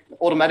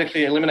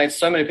automatically eliminates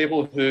so many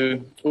people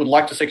who would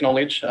like to seek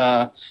knowledge.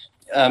 My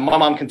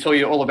mom can tell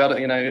you all about it.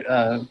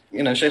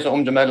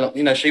 Sheikha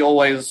Jamal, she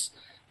always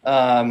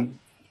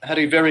had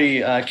a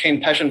very keen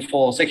passion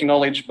for seeking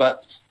knowledge,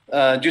 but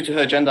due to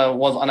her gender,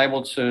 was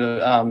unable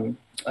to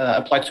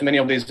apply to many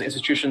of these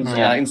institutions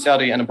in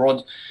Saudi and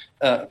abroad.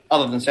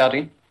 Other than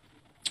Saudi.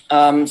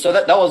 So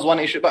that was one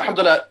issue. But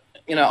alhamdulillah,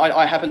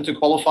 I happened to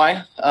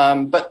qualify.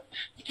 But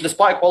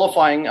despite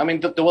qualifying,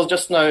 there was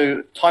just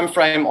no time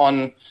frame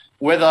on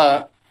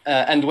whether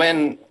and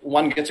when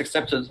one gets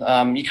accepted.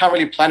 You can't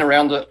really plan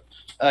around it.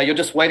 You're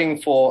just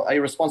waiting for a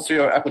response to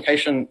your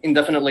application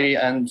indefinitely,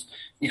 and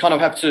you kind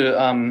of have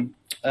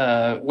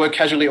to work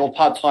casually or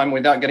part-time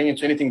without getting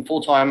into anything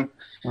full-time.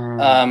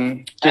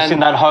 Just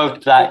in that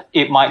hope that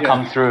it might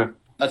come through.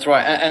 That's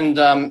right. And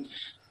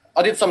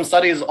I did some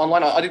studies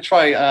online. I did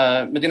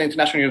try Medina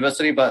International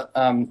University, but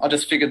I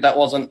just figured that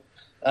wasn't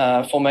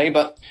for me.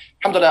 But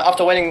alhamdulillah,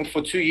 after waiting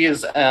for 2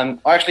 years, I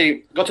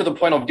actually got to the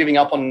point of giving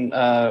up on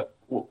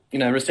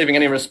receiving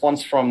any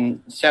response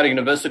from Saudi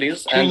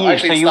universities. 2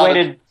 years. So you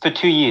waited for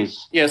 2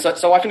 years. Yeah.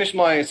 So I finished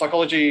my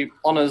psychology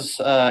honors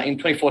in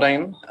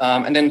 2014,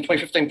 and then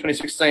 2015,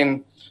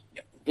 2016.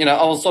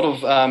 I was sort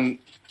of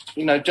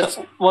just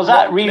was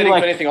that really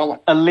like anything online.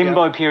 a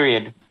limbo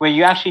period where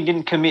you actually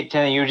didn't commit to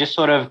it? You were just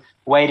sort of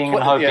waiting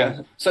and hoping.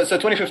 Yeah. So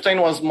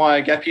 2015 was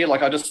my gap year.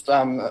 Like I just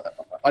I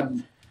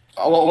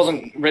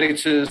wasn't ready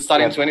to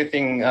study into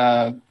anything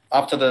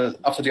after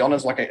the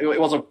honors. Like it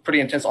was a pretty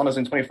intense honors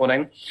in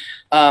 2014,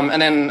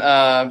 and then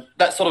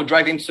that sort of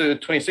dragged into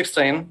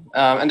 2016,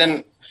 and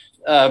then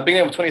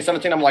beginning of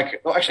 2017, I'm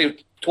like, well,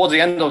 actually towards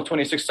the end of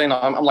 2016,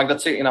 I'm like,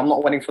 that's it. I'm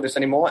not waiting for this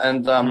anymore,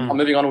 and I'm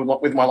moving on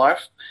with my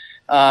life.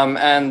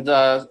 And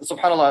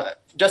subhanAllah,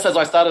 just as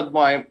I started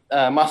my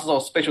Masters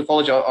of Speech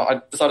Pathology,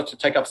 I decided to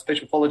take up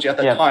speech pathology at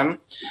that time.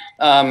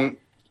 I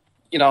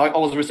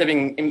was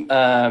receiving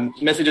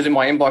messages in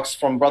my inbox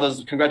from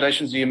brothers,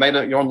 congratulations, you made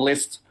it, you're on the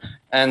list.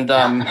 And,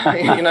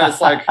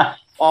 it's like,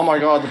 oh my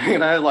God,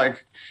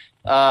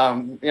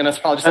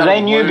 just so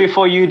they knew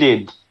before you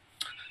did?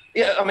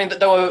 Yeah, I mean,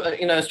 there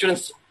were,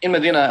 students in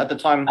Medina at the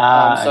time.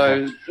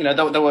 Okay.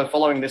 They were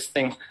following this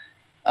thing.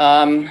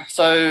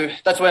 So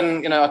that's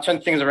when, I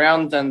turned things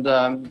around and,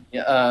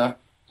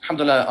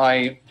 alhamdulillah,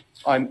 I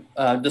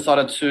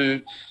decided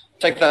to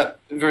take that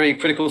very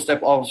critical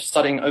step of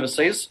studying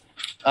overseas.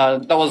 I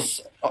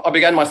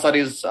began my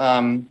studies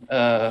in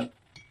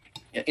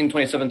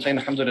 2017,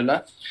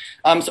 alhamdulillah.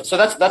 So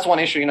that's one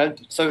issue,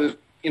 So,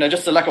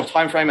 just the lack of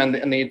time frame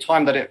and the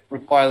time that it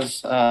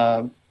requires,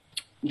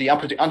 the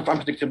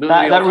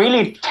unpredictability. That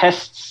really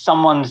tests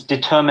someone's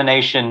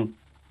determination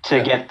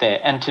to get there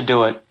and to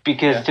do it,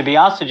 because to be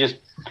asked to just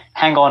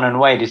hang on and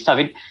wait is tough.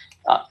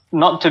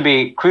 Not to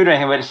be crude or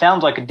anything, but it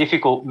sounds like a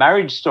difficult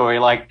marriage story.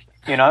 Like,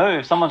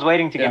 if someone's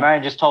waiting to get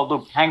married, just told,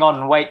 look, hang on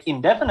and wait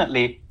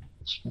indefinitely,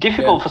 it's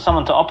difficult for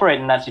someone to operate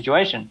in that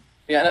situation.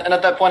 Yeah, and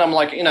at that point, I'm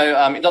like,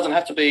 it doesn't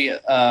have to be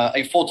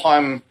a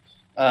full-time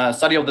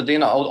study of the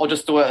deen. I'll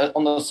just do it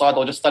on the side.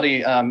 I'll just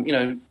study,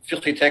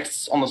 fiqh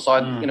texts on the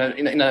side,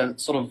 in a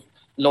sort of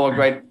lower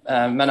grade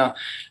manner.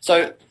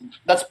 So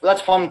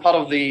that's one part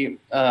of the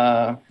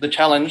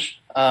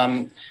challenge.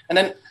 And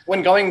then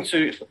when going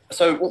so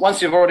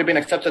once you've already been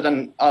accepted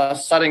and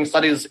studying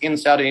studies in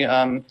Saudi,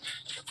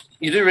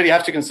 you do really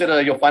have to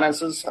consider your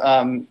finances.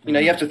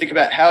 You have to think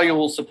about how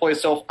you'll support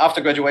yourself after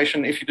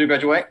graduation if you do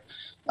graduate.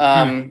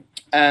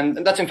 And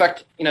that's in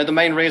fact, the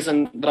main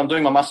reason that I'm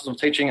doing my Masters of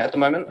Teaching at the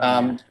moment.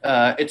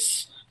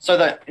 It's so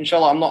that,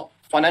 inshallah, I'm not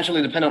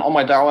financially dependent on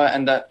my da'wah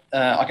and that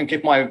I can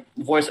keep my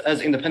voice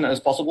as independent as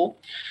possible.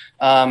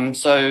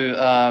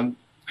 Alhamdulillah,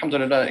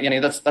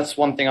 that's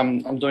one thing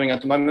I'm doing at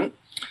the moment.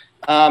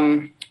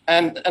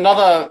 And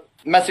another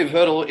massive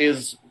hurdle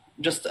is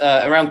just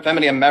around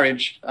family and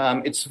marriage.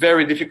 It's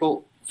very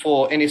difficult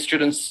for any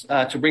students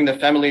to bring their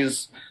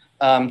families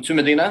to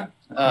Medina.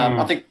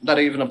 I think that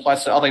even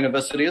applies to other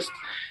universities.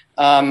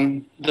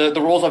 The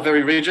rules are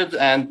very rigid,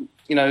 and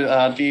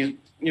the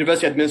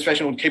university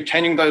administration would keep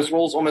changing those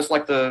rules, almost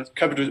like the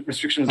COVID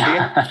restrictions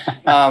here.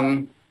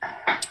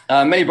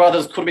 Many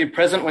brothers couldn't be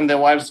present when their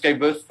wives gave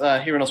birth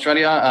here in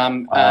Australia,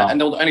 and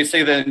they'll only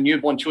see their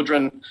newborn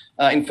children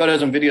in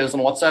photos and videos on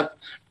WhatsApp.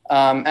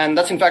 And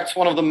that's in fact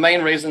one of the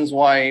main reasons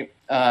why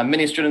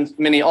many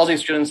Aussie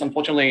students,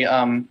 unfortunately,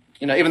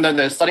 even though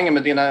they're studying in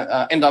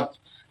Medina, end up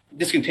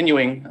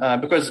discontinuing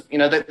because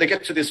they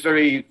get to this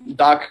very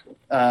dark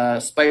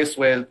space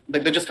where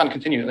they just can't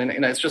continue.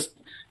 And it's just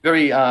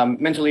very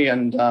mentally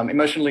and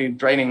emotionally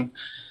draining.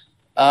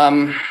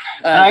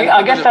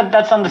 I guess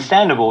that's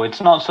understandable.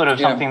 It's not sort of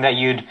something that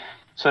you'd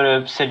sort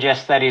of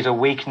suggest that is a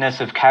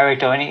weakness of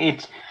character. And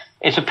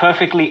it's a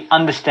perfectly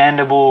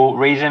understandable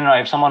reason.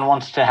 Right? If someone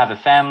wants to have a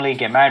family,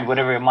 get married,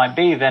 whatever it might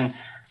be, then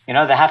they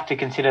have to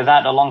consider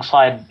that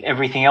alongside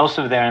everything else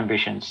of their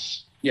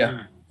ambitions.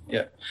 Yeah.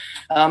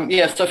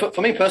 So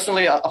for me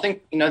personally, I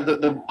think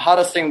the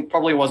hardest thing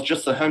probably was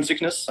just the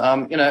homesickness.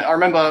 I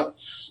remember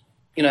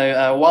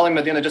while in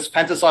Medina, just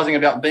fantasizing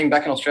about being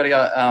back in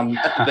Australia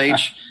at the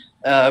beach.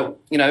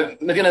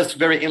 Medina is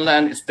very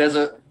inland. It's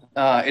desert.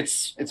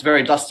 It's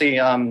very dusty.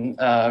 And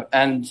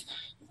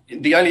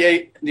the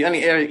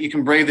only air you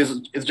can breathe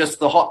is just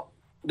the hot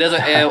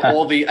desert air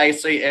or the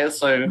AC air.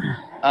 So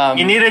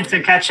you needed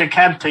to catch a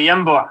cab to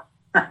Yambua.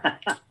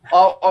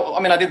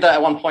 I did that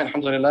at one point,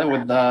 alhamdulillah,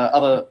 with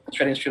other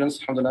Australian students,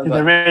 alhamdulillah.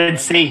 The Red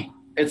Sea.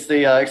 It's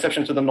the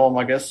exception to the norm,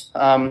 I guess.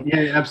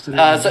 Yeah,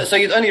 absolutely. So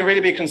you'd only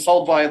really be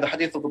consoled by the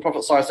hadith of the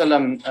Prophet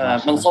ﷺ,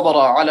 مَنْ صَبَرَ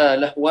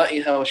عَلَى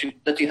لَهْوَائِهَا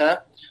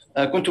وَشِدَّتِهَا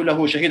كُنْتُ لَهُ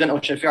شَهِيدًا أَوْ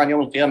شَفِيعًا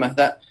يَوْمَ الْقِيَامَةِ,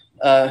 that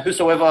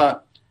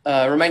whosoever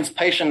remains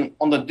patient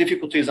on the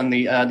difficulties and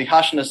the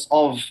harshness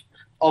of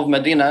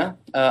Medina,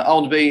 I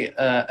would be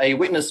a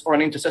witness or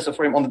an intercessor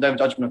for him on the Day of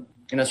Judgment.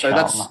 So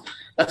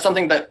that's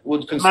something that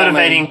would console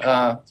motivating. me.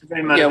 It's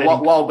very motivating.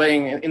 While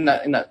being in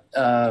that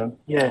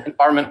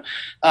environment.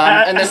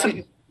 And then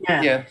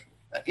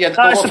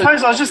I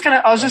suppose I was just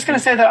gonna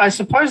say that I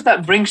suppose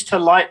that brings to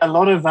light a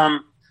lot of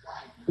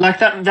like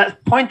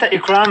that point that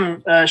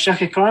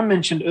Sheikh Ikram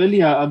mentioned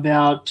earlier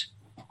about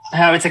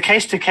how it's a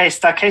case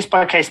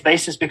by case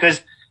basis,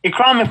 because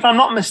Ikram, if I'm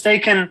not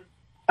mistaken,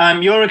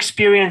 your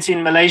experience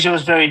in Malaysia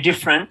was very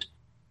different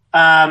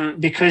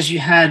because you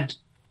had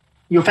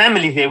your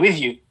family there with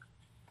you.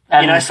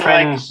 And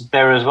friends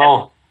there as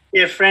well.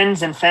 Yeah,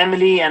 friends and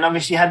family, and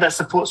obviously you had that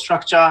support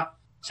structure.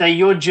 So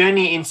your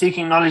journey in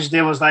seeking knowledge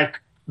there was like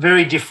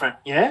very different,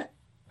 yeah?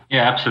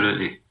 Yeah,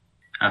 absolutely.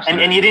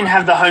 And you didn't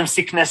have the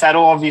homesickness at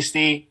all,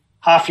 obviously.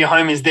 Half your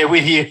home is there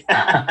with you.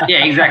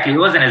 Yeah, exactly. It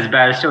wasn't as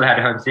bad. I still had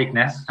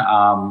homesickness.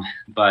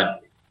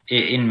 But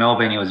in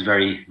Melbourne, it was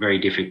very, very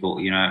difficult,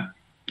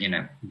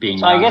 being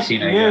So I guess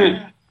young, you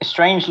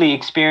strangely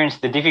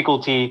experienced the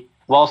difficulty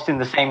whilst in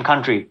the same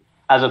country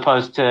as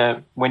opposed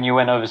to when you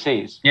went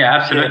overseas. Yeah,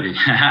 absolutely.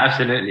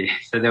 Absolutely.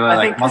 So there were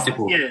like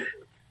multiple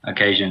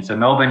occasions. So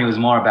Melbourne, it was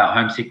more about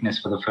homesickness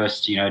for the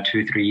first,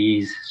 2-3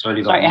 years.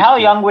 Slowly got Sorry, used how to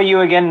it. young were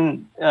you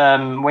again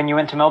when you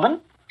went to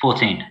Melbourne?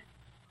 14.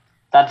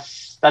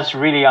 That's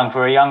really young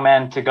for a young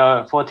man to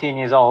go 14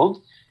 years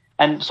old.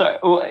 And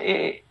so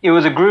it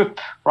was a group,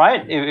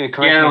 right? Correct me if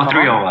Yeah, I'm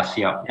three wrong. of us,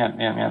 yeah.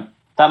 Yeah.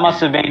 That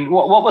must have been,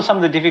 what were some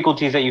of the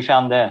difficulties that you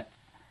found there?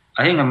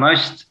 I think the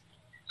most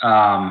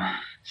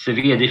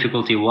severe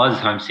difficulty was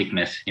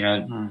homesickness,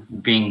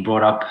 being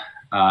brought up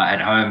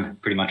at home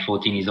pretty much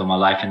 14 years of my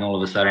life, and all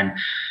of a sudden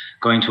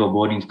going to a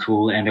boarding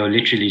school, and there were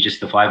literally just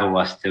the 5 of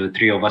us. There were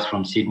 3 of us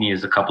from Sydney,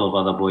 there's a couple of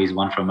other boys,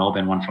 one from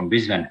Melbourne, one from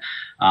Brisbane,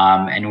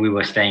 and we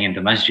were staying in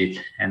the masjid,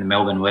 and the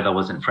Melbourne weather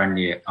wasn't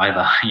friendly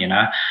either,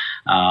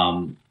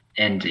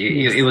 and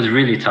it was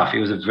really tough. It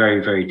was a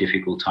very, very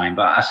difficult time.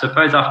 But I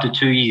suppose after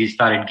 2 years, it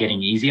started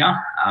getting easier,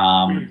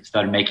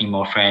 started making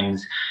more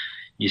friends,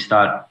 you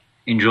start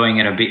enjoying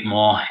it a bit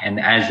more, and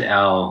as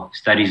our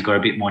studies got a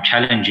bit more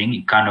challenging,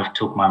 it kind of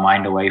took my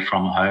mind away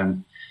from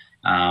home,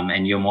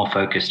 and you're more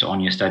focused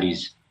on your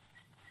studies.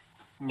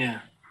 Yeah.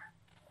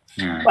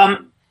 Yeah.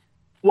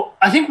 Well,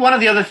 I think one of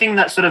the other things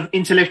that sort of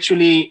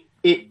intellectually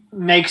it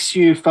makes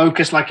you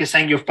focus, like you're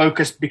saying, your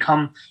studies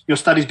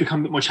become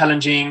a bit more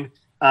challenging,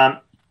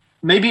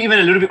 maybe even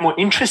a little bit more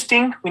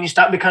interesting when you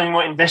start becoming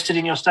more invested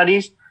in your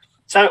studies.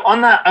 So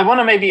on that, I want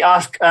to maybe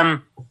ask,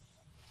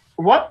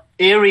 what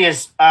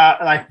areas are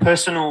like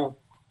personal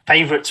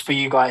favorites for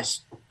you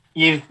guys?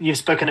 You've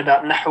spoken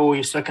about Nahu,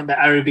 you've spoken about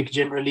Arabic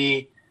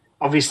generally.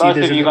 Obviously,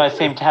 Both of you guys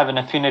seem to have an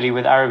affinity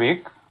with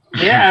Arabic.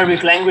 Yeah,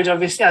 Arabic language,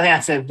 obviously. I think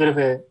that's a bit of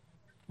a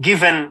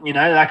given,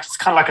 like it's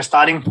kind of like a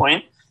starting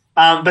point.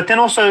 But then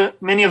also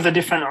many of the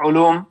different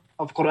ulum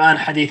of Quran,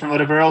 Hadith, and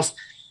whatever else.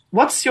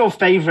 What's your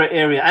favorite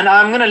area? And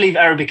I'm going to leave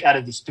Arabic out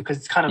of this because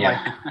it's kind of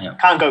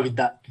can't go with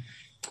that.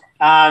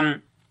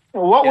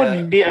 What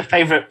would be a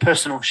favorite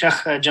personal?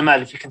 Sheikh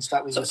Jamal, if you can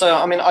start with yourself. So,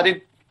 I mean, I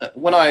did,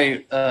 when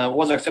I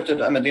was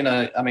accepted at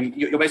Medina, I mean,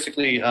 you're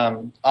basically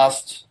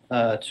asked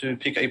to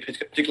pick a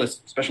particular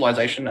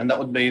specialization, and that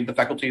would be the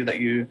faculty that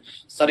you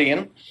study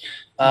in.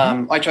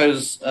 I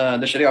chose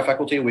the Sharia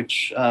faculty,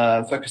 which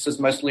focuses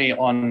mostly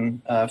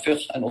on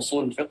fiqh and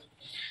usul al-fiqh.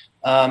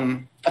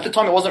 At the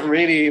time, it wasn't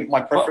really my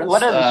preference.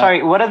 What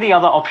are the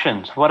other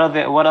options? What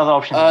other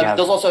options do you have?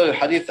 There's also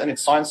hadith and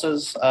its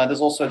sciences.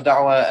 There's also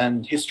da'wah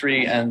and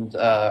history and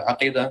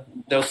aqidah.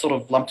 They're sort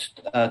of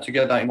lumped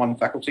together in one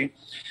faculty.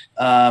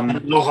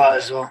 Lugha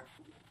as well.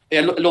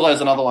 Yeah, Lugha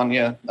is another one,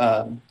 yeah.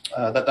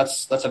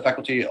 That's a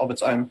faculty of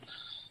its own.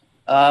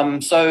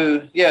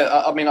 So,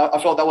 yeah, I mean, I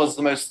felt that was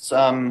the most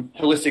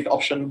holistic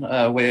option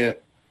where,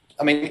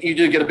 I mean, you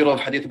do get a bit of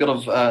hadith, a bit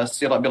of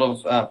sirah, a bit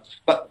of,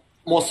 but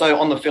more so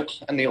on the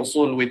fiqh and the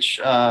usul, which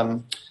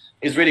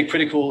is really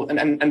critical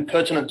and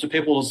pertinent to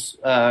people's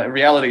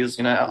realities.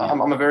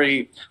 I'm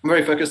very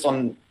focused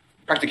on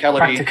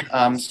practicality.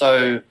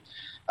 So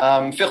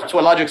fiqh to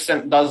a large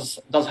extent does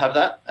have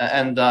that,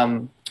 and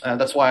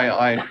that's why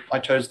I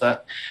chose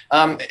that.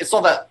 It's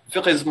not that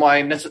fiqh is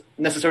my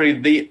necessarily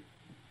the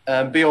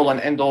be-all and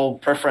end-all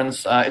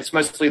preference. It's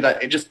mostly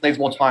that it just needs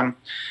more time.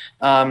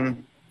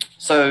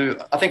 So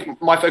I think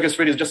my focus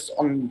really is just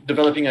on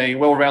developing a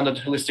well-rounded,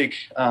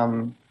 holistic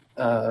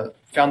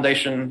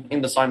foundation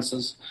in the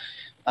sciences,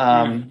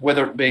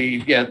 whether it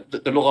be,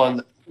 the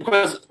Lugha,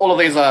 because all of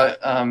these are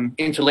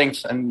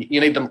interlinked and you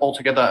need them all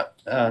together,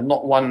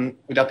 not one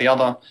without the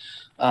other.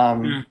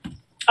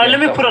 Let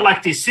me put it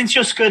like this. Since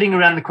you're skirting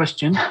around the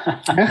question,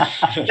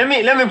 let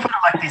me put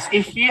it like this.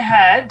 If you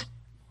had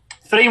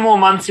 3 more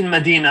months in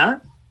Medina,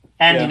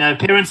 and,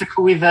 parents are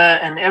cool with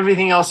it and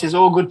everything else is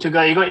all good to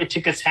go. You got your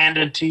tickets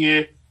handed to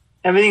you.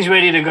 Everything's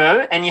ready to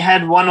go. And you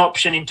had one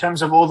option in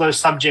terms of all those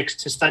subjects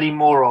to study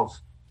more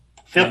of.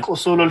 Fiqh,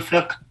 usul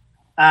al-fiqh.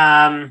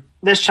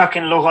 There's chuck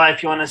in lugha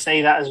if you want to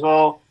say that as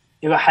well.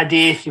 You've got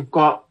hadith. You've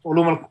got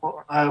ulum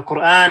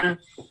al-Quran.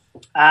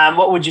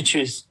 What would you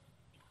choose?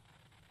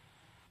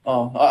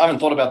 Oh, I haven't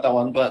thought about that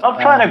one. But Stop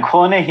trying to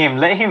corner him.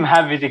 Let him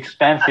have his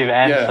expansive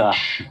answer.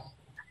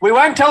 We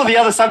won't tell the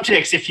other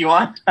subjects if you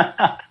want.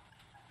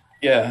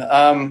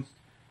 I'd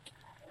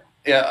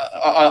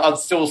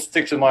still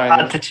stick to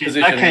my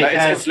position.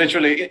 Okay, it's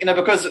literally,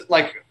 because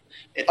like,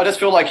 I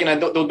just feel like,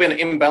 there'll be an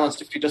imbalance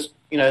if you just,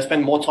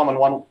 spend more time on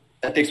one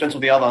at the expense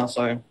of the other.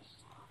 So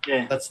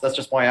that's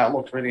just my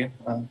outlook really.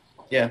 But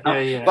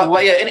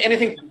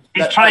anything.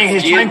 He's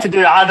trying to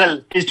do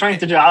adl. He's trying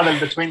to do adl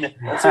between them.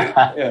 That's it.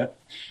 Yeah.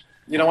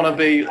 You don't want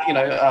to be,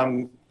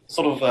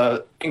 sort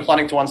of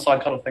inclining to one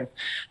side kind of thing.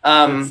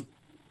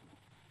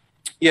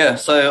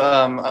 So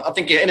I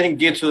think anything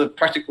geared to the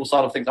practical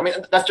side of things. I mean,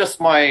 that's just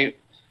my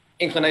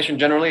inclination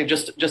generally,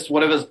 just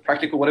whatever's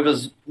practical,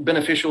 whatever's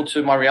beneficial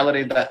to my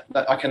reality that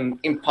I can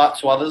impart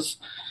to others.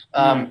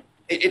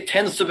 It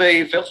tends to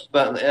be fiqh,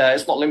 but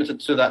it's not limited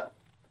to that.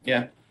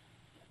 Yeah.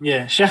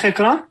 Yeah. Sheikh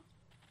Ikram?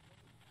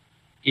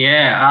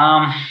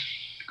 Yeah.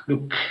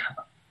 Look,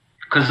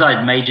 because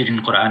I majored in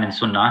Quran and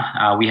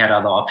Sunnah, we had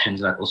other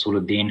options like Usul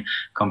al-Din,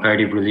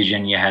 comparative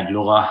religion. You had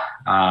Lugha,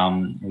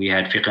 we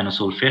had Fiqh and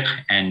Usul Fiqh,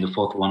 and the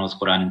fourth one was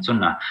Quran and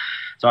Sunnah.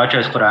 So I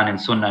chose Quran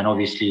and Sunnah, and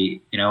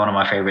obviously, one of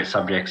my favorite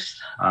subjects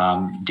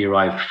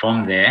derived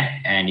from there,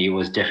 and it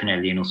was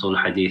definitely in Usul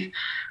Hadith.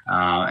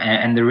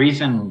 And the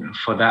reason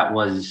for that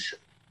was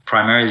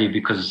primarily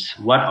because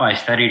what I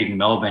studied in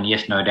Melbourne,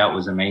 yes, no doubt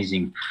was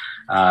amazing.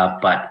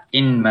 But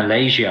in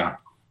Malaysia,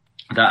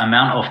 the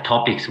amount of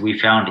topics we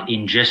found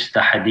in just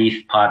the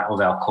hadith part of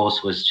our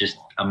course was just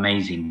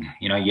amazing.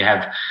 You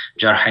have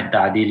Jarh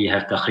al-Ta'dil, you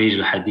have Takhrij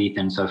al-Hadith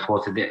and so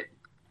forth.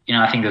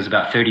 I think there's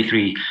about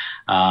 33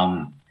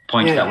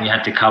 points that we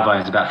had to cover.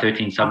 It's about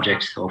 13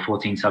 subjects or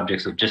 14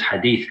 subjects of just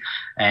hadith.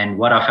 And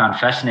what I found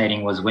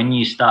fascinating was when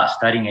you start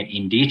studying it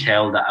in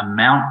detail, the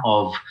amount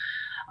of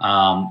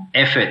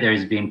effort there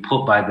has been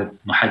put by the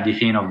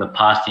muhaddithin of the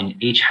past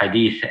in each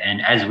hadith.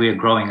 And as we're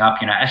growing up,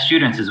 as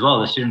students as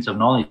well, the students of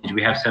knowledge,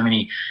 we have so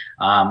many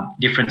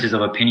differences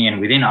of opinion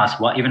within us,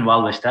 even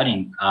while we're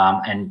studying.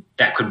 And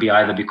that could be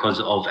either because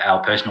of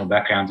our personal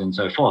backgrounds and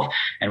so forth.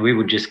 And we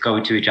would just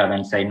go to each other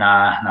and say,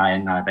 nah,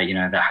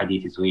 that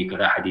hadith is weak, or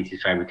that hadith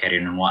is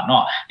fabricated and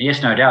whatnot. And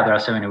yes, no doubt there are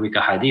so many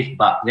weaker hadith,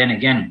 but then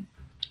again,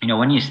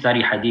 when you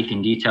study hadith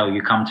in detail,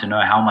 you come to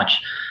know how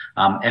much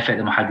effort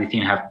the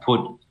muhaddithin have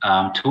put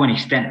to an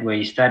extent where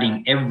you're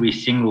studying every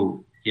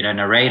single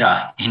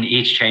narrator in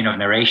each chain of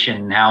narration,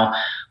 and how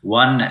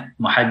one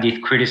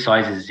muhaddith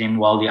criticizes him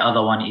while the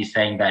other one is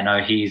saying that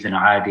no, he is an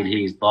adil,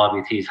 he is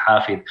dabit, he is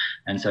hafid,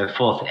 and so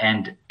forth.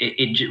 And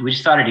we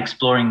started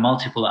exploring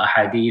multiple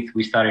ahadith,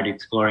 we started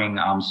exploring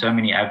so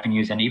many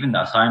avenues, and even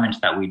the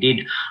assignments that we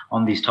did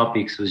on these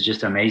topics was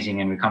just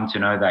amazing. And we come to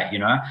know that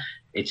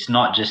it's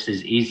not just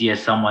as easy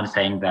as someone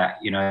saying that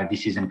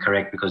this isn't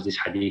correct because this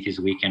hadith is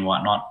weak and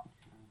whatnot.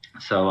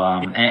 So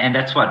and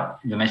that's what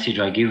the message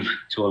I give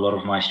to a lot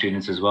of my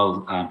students as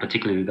well,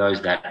 particularly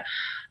those that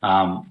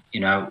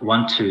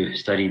want to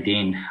study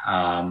Deen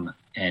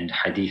and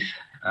Hadith,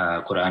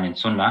 Quran and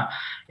Sunnah.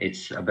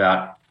 It's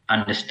about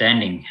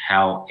understanding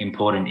how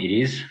important it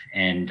is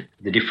and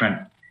the different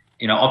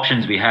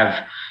options we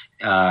have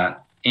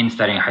in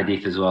studying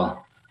Hadith as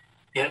well.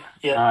 Yeah.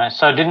 All right.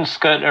 So I didn't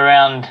skirt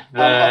around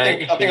the.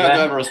 I think I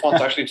do have a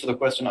response actually to the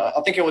question.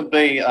 I think it would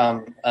be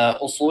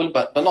usul,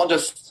 but not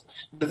just.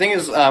 The thing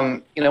is,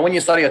 when you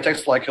study a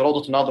text like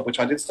Rawdat an-Nadhir, which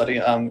I did study,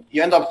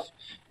 you end up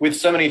with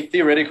so many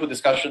theoretical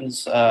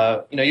discussions.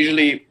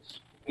 Usually,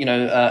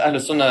 Ahl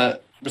Sunnah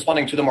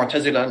responding to the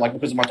Mu'tazila,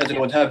 because the Mu'tazila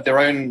would have their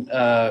own,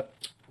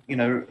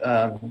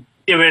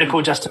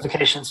 theoretical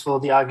justifications for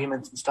the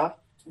arguments and stuff.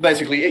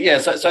 Basically, yeah.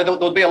 So there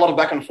would be a lot of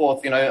back and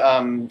forth,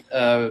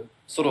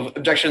 sort of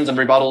objections and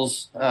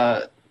rebuttals,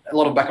 a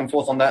lot of back and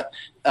forth on that.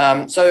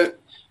 So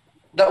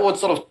that would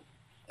sort of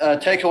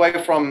take away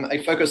from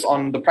a focus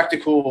on the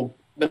practical,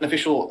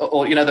 beneficial,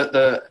 or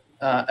the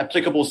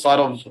applicable side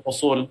of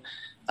usul.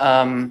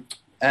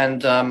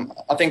 And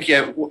I think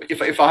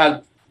if I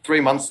had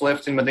 3 months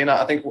left in Medina,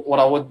 I think what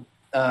I would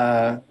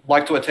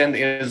like to attend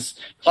is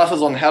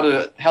classes on how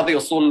the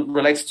usul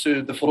relates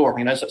to the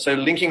furu'. So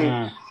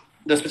linking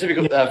the specific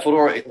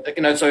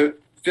furu', so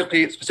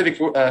specific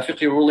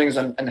fiqh rulings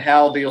and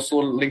how the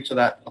usul link to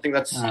that. I think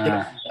that's just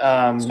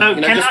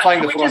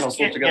tying the furu' and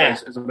usul together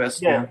is the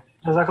best. Yeah.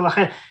 Jazakallah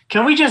khair.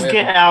 Can we just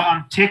get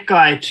our tech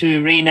guy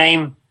to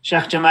rename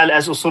Sheikh Jamal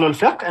as Usul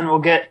al-Fiqh, and we'll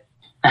get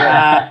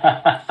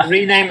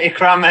rename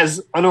Ikram as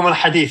Ulum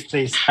al-Hadith,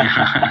 please?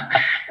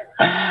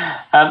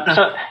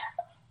 So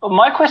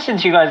my question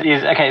to you guys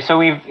is, okay, so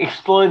we've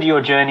explored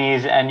your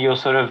journeys and your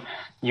sort of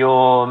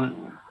your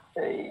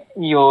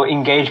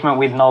engagement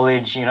with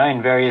knowledge,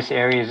 in various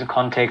areas and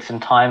contexts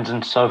and times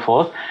and so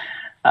forth.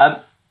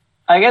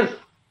 I guess,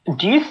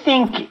 do you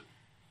think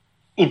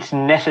it's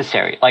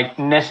necessary,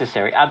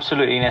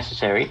 absolutely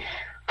necessary,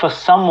 for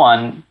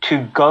someone to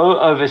go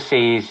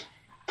overseas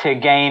to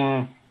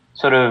gain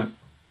sort of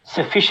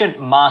sufficient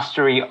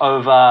mastery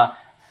over,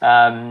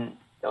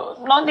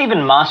 not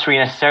even mastery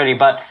necessarily,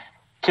 but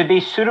to be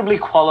suitably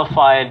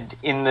qualified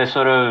in the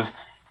sort of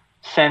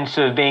sense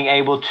of being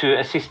able to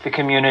assist the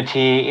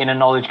community in a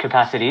knowledge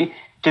capacity?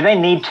 Do they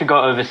need to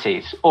go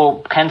overseas?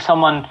 Or can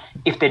someone,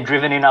 if they're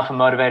driven enough and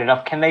motivated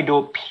enough, can they do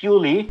it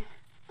purely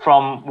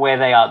from where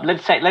they are?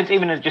 Let's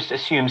even just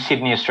assume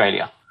Sydney,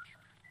 Australia.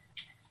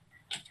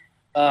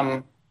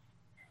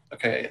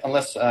 Okay,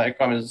 unless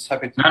Ikram is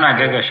happy to... No,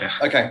 go, Sheikh.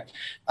 Okay.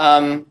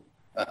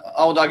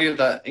 I would argue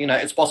that,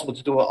 it's possible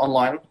to do it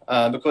online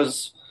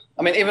because,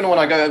 even when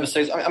I go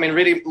overseas,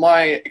 really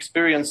my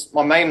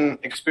main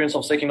experience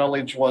of seeking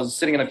knowledge was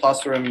sitting in a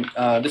classroom,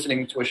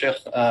 listening to a sheikh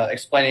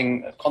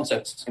explaining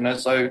concepts,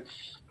 so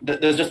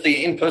there's just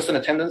the in-person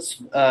attendance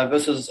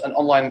versus an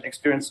online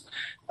experience.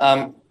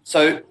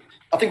 So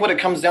I think what it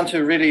comes down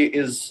to really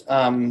is,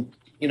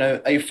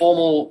 a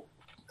formal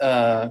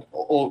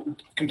or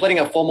completing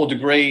a formal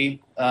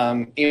degree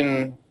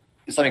in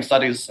Islamic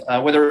studies,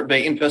 whether it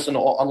be in person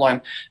or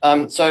online.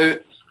 So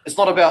it's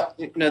not about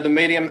the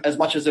medium as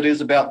much as it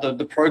is about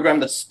the program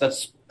that's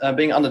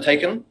being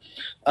undertaken.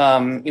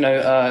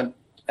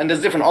 And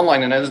there's different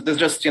online. There's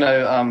just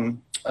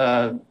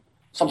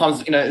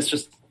sometimes it's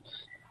just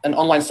an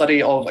online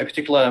study of a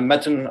particular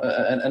matan,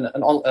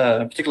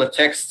 a particular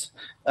text,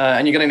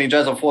 and you get an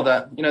ijazah for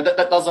that.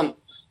 That doesn't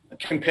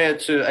compare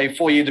to a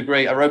 4-year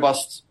degree, a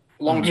robust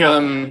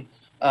long-term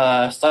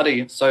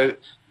study. So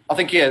I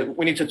think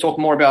we need to talk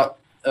more about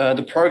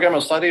the program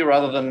of study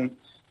rather than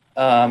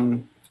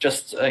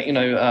just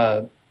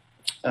the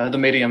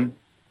medium.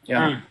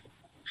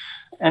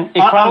 And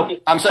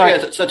Ikram,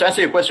 so to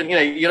answer your question,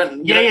 you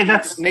don't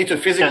need to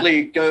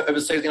physically go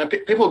overseas.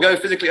 People go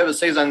physically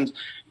overseas and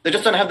they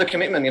just don't have the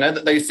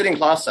commitment. They sit in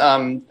class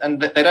and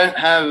they don't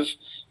have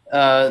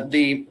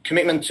the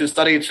commitment to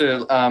study,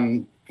 to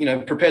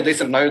prepare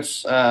decent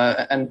notes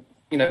and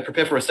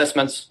prepare for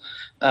assessments,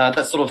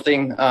 that sort of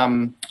thing.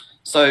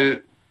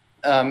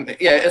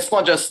 It's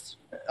not just.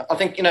 I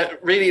think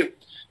really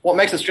what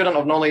makes a student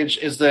of knowledge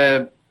is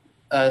their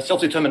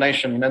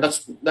self-determination.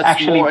 That's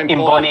actually more important.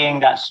 Embodying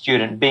that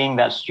student, being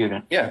that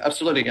student. Yeah,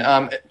 absolutely.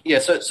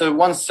 So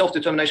one's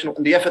self-determination,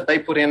 the effort they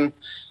put in,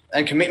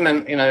 and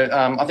commitment.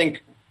 I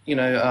think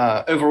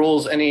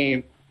overrules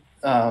anything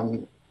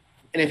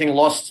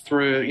lost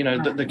through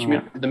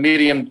the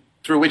medium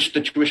through which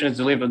the tuition is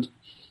delivered.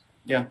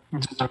 Yeah.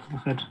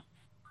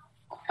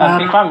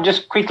 Ikram,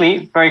 just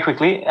very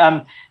quickly.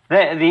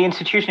 The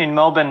institution in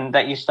Melbourne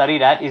that you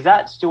studied at, is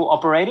that still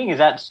operating? Is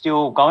that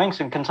still going?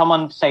 So can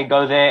someone say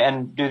go there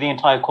and do the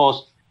entire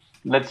course,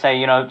 let's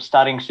say,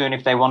 starting soon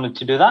if they wanted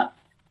to do that?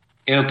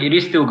 It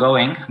is still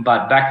going,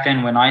 but back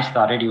then when I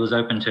started, it was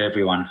open to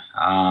everyone.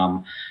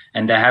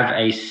 And they have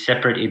a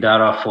separate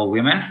idara for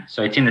women.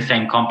 So it's in the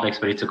same complex,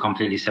 but it's a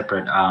completely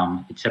separate,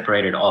 it's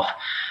separated off.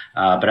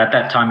 But at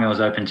that time, it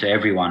was open to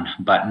everyone.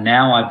 But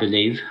now I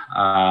believe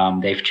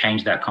they've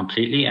changed that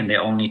completely, and they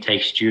only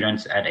take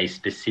students at a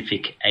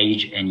specific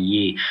age and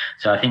year.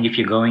 So I think if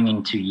you're going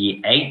into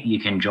year 8, you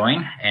can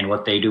join. And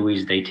what they do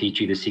is they teach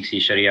you the 6-year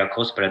Sharia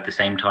course, but at the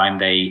same time,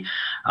 they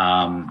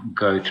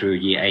go through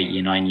year 8,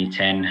 year 9, year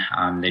 10.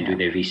 They do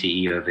their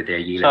VCE over there,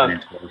 year 11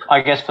 and 12.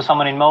 I guess for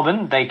someone in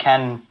Melbourne, they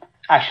can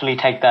actually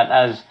take that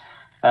as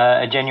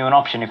a genuine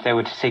option if they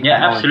were to seek that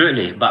knowledge.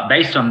 Absolutely. But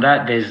based on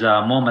that, there's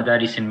more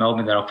madaris in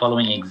Melbourne that are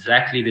following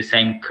exactly the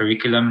same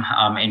curriculum.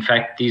 In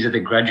fact, these are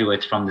the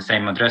graduates from the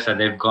same madrasa.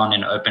 They've gone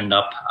and opened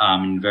up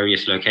in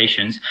various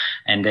locations,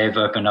 and they've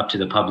opened up to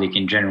the public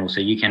in general.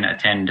 So you can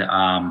attend,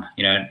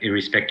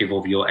 irrespective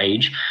of your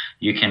age,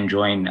 you can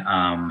join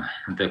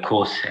the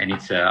course. And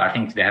it's, I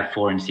think they have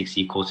 4 and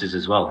 6-year courses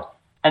as well.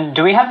 And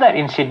do we have that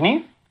in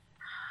Sydney?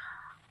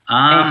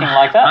 Anything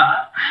like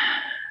that?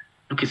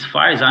 Look, as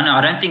far as I know,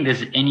 I don't think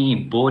there's any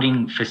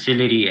boarding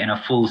facility in a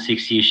full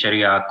 6-year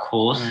Sharia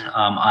course.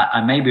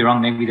 I may be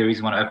wrong. Maybe there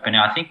is one open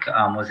now. I think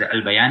was it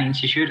Al Bayan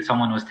Institute?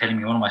 Someone was telling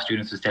me, one of my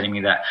students was telling me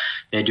that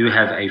they do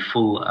have a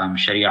full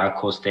Sharia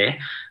course there.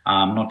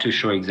 I'm not too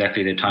sure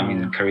exactly the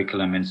timing and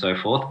curriculum and so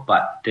forth,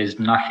 but there's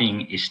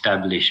nothing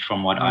established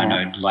from what I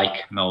know,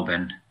 like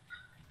Melbourne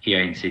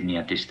here in Sydney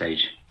at this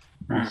stage.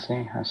 I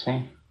see.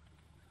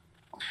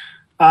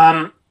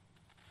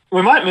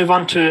 We might move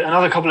on to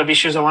another couple of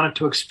issues I wanted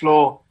to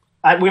explore.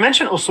 We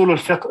mentioned usul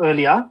al-fiqh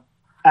earlier,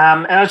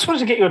 and I just wanted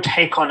to get your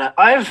take on it.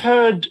 I've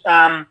heard,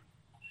 I've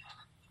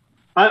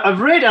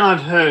read and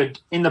I've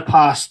heard in the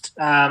past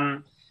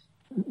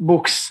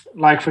books,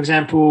 like, for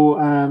example,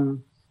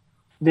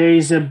 there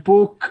is a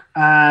book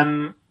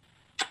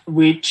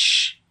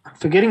which I'm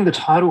forgetting the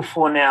title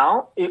for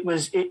now. It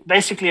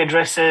basically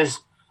addresses,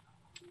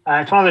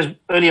 it's one of those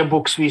earlier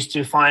books we used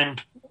to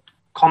find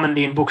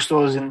commonly in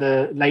bookstores in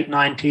the late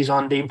 90s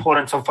on the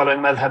importance of following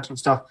madhabs and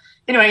stuff.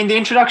 Anyway, in the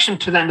introduction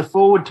to that, in the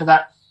forward to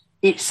that,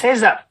 it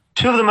says that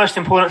 2 of the most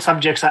important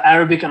subjects are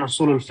Arabic and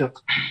usul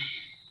al-fiqh.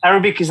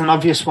 Arabic is an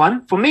obvious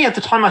one. For me at the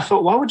time, I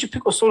thought, why would you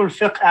pick usul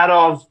al-fiqh out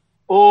of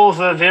all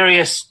the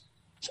various,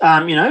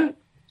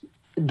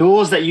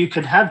 doors that you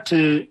could have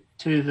to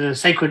the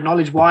sacred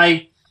knowledge?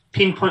 Why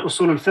pinpoint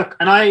usul al-fiqh?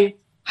 And I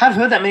have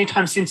heard that many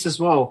times since as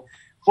well.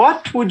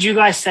 What would you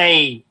guys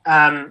say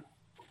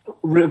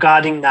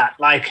regarding that?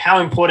 Like, how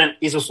important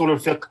is usul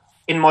al-fiqh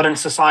in modern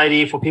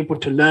society for people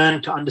to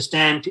learn, to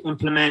understand, to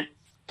implement,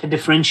 to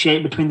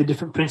differentiate between the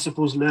different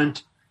principles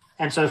learned,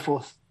 and so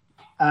forth?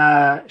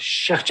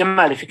 Sheikh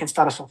Jamal, if you can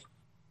start us off.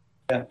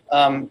 Yeah,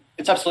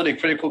 it's absolutely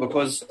critical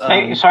because...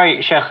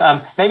 Sorry, Sheikh,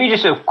 maybe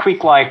just a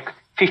quick,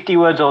 50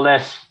 words or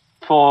less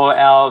for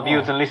our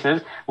viewers and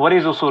listeners. What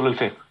is usul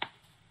al-fiqh?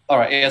 All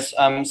right, yes.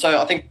 So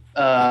I think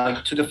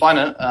to define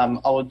it,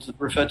 I would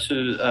refer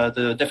to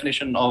the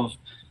definition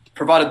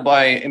provided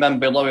by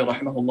Imam Baydawi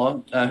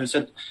rahimahullah, who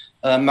said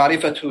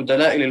معرفة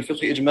دلائل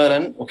الفقه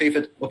إجمالا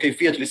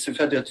وكيفية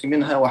الاستفادة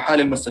منها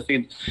وحال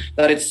المستفيد.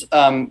 That it's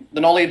the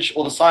knowledge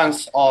or the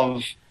science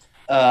of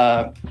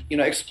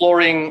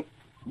exploring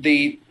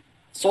the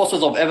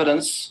sources of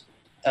evidence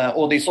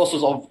or the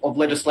sources of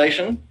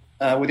legislation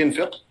within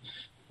fiqh,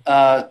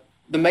 the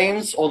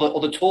means or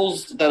the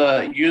tools that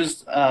are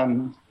used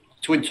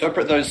to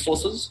interpret those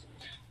sources,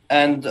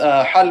 and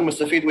Hal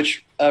al-Mustafid,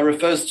 which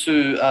refers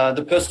to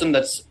the person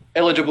that's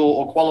eligible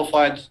or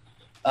qualified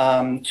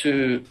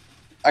to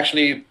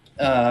actually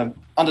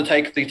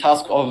undertake the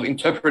task of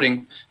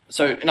interpreting.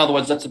 So, in other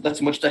words, that's a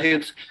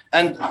mujtahid,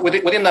 and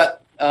within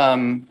that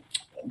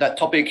that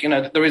topic,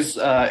 there is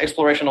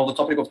exploration of the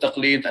topic of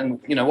taqlid and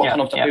what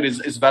kind of taqlid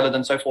is valid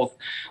and so forth.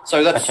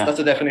 So that's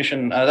a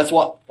definition. That's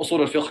what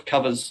usul al-fiqh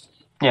covers.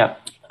 Yeah.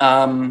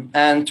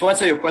 And to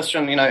answer your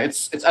question,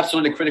 it's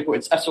absolutely critical.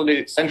 It's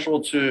absolutely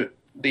central to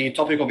the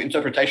topic of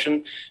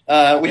interpretation.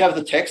 We have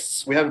the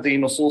texts, we have the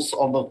nusus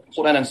of the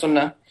Quran and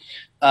Sunnah,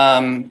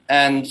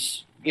 and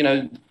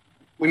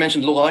we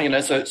mentioned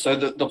lugha. So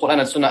the Quran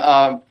and Sunnah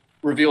are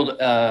revealed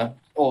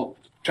or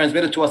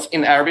transmitted to us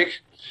in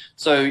Arabic.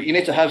 So you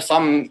need to have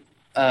some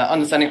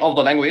understanding of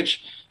the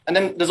language, and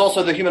then there's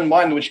also the human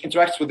mind which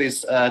interacts with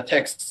these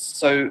texts.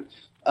 So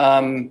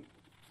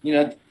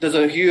there's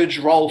a huge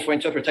role for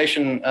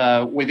interpretation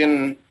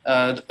within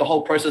the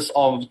whole process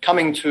of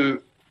coming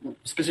to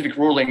specific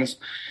rulings,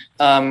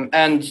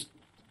 and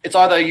it's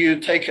either you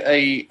take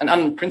an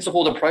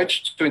unprincipled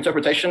approach to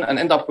interpretation and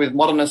end up with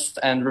modernist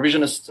and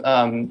revisionist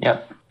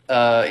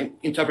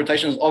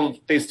interpretations of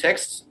these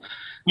texts,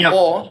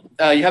 or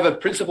you have a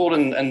principled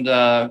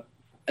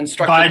and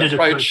structured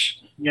approach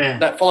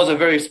that follows a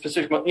very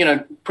specific,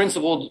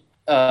 principled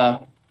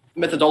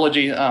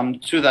methodology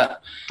to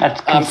that.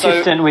 That's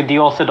consistent with the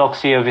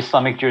orthodoxy of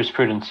Islamic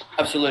jurisprudence.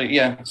 Absolutely,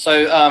 yeah. So,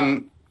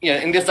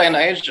 in this day and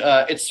age,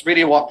 it's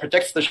really what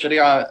protects the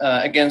Sharia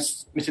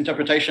against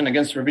misinterpretation,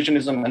 against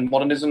revisionism and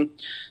modernism.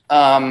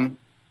 And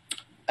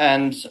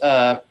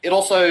it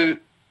also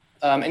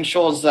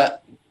ensures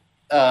that,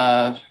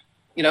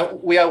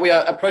 we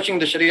are approaching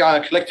the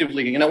Sharia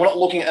collectively. We're not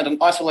looking at an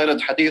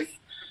isolated hadith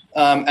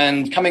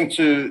and coming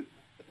to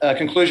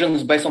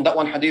conclusions based on that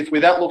one hadith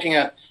without looking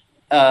at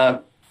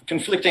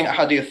conflicting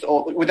hadith,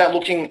 or without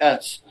looking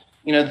at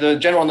the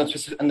general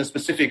and the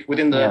specific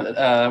within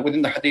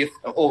the hadith,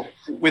 or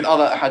with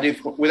other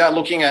hadith, without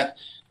looking at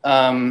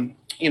the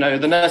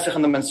nasikh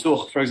and the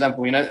mansukh, for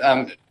example.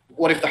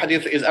 What if the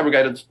hadith is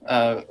abrogated?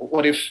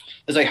 What if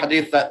there's a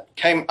hadith that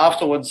came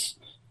afterwards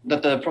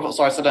that the Prophet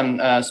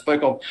ﷺ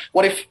spoke of?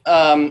 What if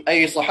the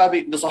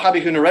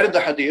Sahabi who narrated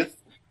the hadith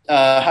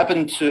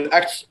happened to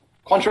act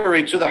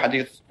contrary to the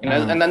hadith?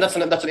 And then that's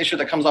an issue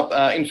that comes up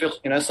in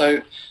fiqh.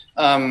 So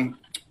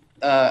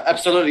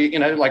absolutely,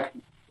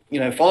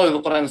 follow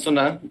the Quran and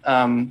Sunnah,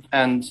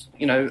 and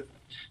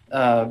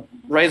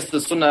raise the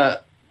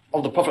Sunnah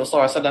of the Prophet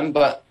ﷺ,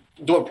 but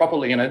do it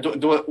properly.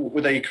 Do it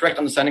with a correct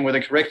understanding, with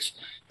a correct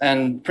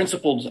and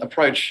principled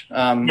approach.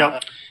 And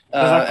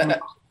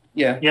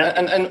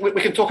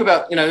we can talk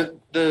about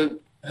the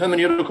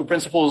hermeneutical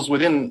principles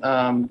within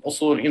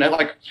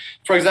usul.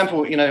 For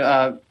example,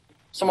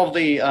 some of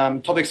the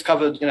topics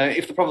covered.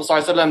 If the Prophet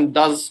ﷺ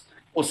does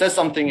or says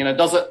something,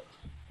 does it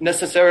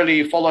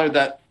necessarily follow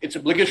that it's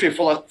obligatory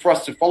for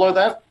us to follow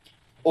that,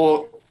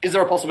 or is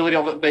there a possibility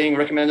of it being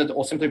recommended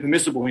or simply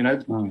permissible?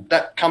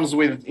 That comes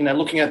with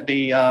looking at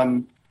the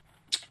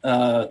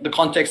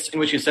context in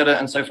which he said it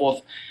and so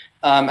forth.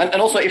 And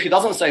also, if he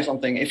doesn't say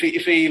something, if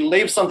he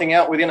leaves something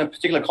out within a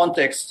particular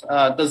context,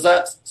 does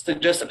that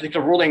suggest a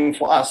particular ruling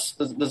for us?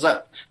 Does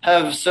that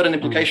have certain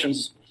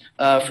implications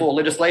for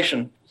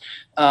legislation?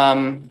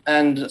 So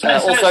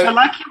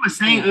like you were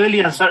saying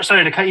earlier,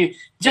 sorry to cut you,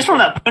 just from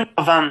that point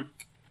of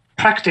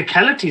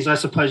practicalities, I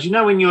suppose,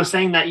 when you were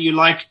saying that you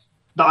like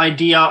the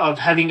idea of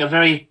having a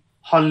very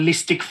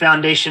holistic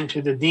foundation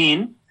to the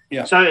deen.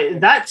 Yeah. So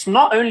that's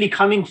not only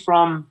coming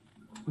from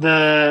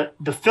the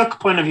fiqh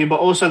point of view, but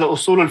also the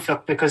usul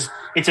al-fiqh, because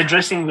it's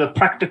addressing the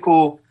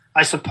practical,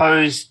 I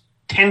suppose,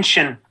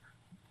 tension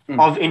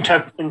of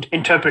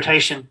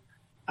interpretation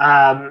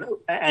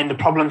and the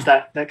problems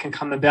that can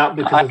come about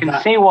because I can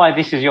see why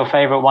this is your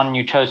favorite one.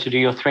 You chose to do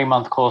your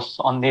 3-month course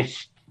on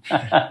this.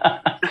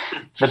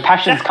 The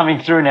passion's coming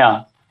through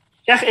now.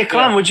 Sheikh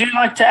Ikram, would you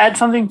like to add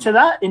something to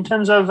that in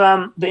terms of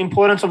the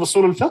importance of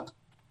usul al-fiqh?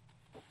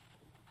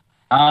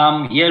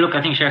 Look,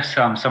 I think Sheikh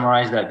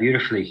summarized that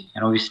beautifully.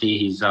 And obviously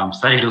he's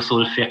studied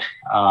usul al-fiqh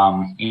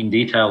in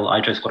detail.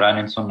 I chose Quran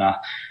and Sunnah,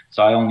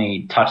 so I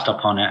only touched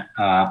upon it,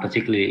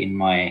 particularly in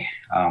my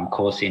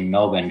course in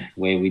Melbourne,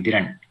 where we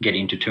didn't get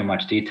into too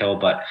much detail.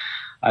 But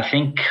I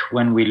think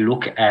when we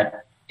look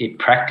at it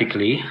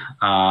practically,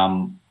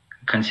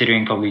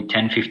 considering probably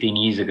 10, 15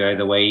 years ago,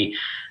 the way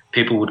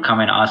people would come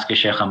and ask a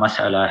sheikh a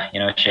mas'ala,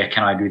 sheikh,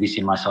 can I do this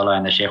in my salah?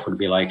 And the sheikh would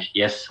be like,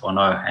 yes or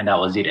no. And that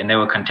was it. And they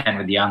were content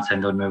with the answer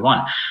and they would move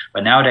on.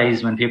 But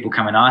nowadays, when people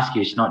come and ask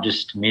you, it's not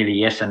just merely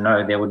yes and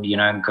no. They would,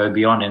 go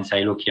beyond and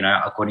say, look,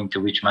 according to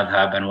which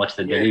madhab and what's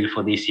the dalil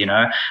for this,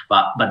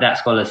 but that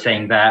scholar's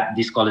saying that,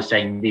 this scholar's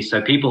saying this.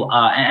 So people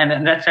are,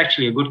 and that's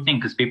actually a good thing,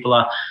 because people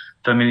are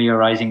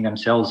familiarizing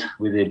themselves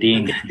with the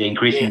deen, they're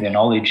increasing their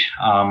knowledge.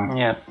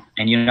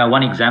 And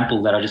one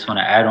example that I just want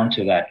to add on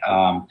to that,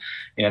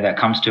 that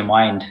comes to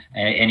mind,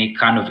 and it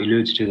kind of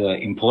alludes to the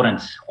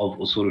importance of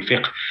usul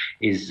fiqh,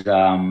 is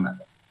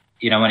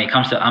when it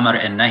comes to amr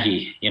and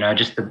nahi,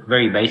 just the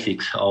very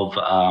basics of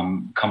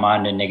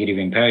command and negative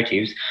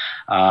imperatives,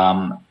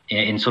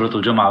 in Surah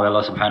Al-Jum'ah, where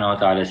Allah subhanahu wa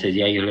ta'ala says,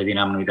 Ya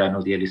ayyuhalladhina amanu idha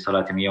nudiya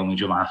lis-salati min yawmi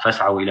al-jum'ah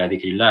fas'aw ila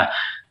dhikrillah,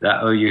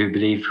 that, oh, you who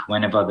believe,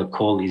 whenever the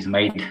call is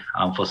made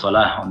for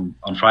salah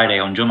on Friday,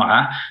 on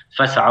Jum'ah,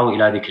 fas'aw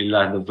ila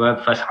dhikrillah, the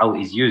verb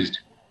fas'aw is used.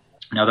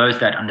 Now, those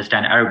that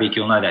understand Arabic,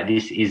 you'll know that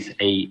this is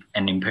a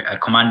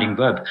commanding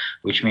verb,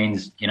 which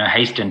means,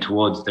 hasten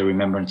towards the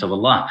remembrance of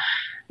Allah.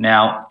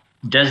 Now,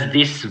 does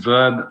this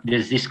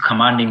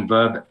commanding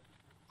verb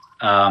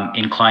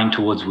incline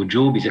towards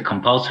wujub? Is it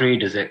compulsory?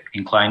 Does it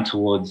incline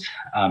towards,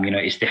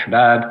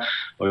 istihbab,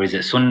 or is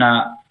it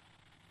sunnah?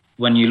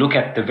 When you look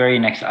at the very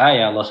next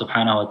ayah, Allah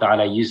subhanahu wa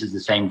ta'ala uses the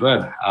same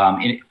verb,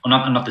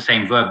 not the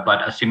same verb,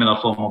 but a similar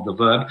form of the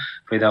verb.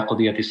 فَإِذَا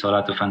قُضِيَتِ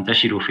الصَّلَاةُ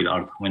فَانْتَشِرُوا فِي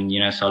الْأَرْضِ. When,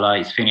 salah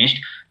is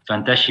finished,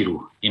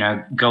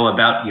 فَانْتَشِرُوا, go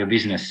about your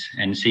business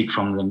and seek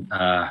from the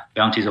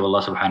bounties of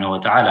Allah subhanahu wa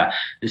ta'ala.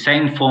 The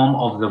same form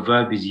of the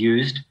verb is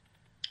used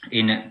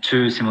in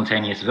two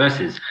simultaneous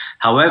verses.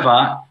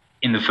 However,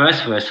 in the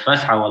first verse,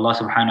 first how Allah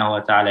subhanahu wa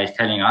ta'ala is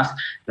telling us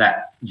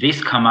that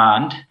this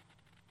command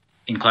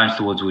inclines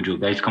towards wujub,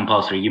 that is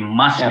compulsory. You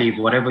must leave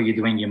whatever you're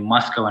doing, you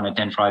must go and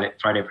attend Friday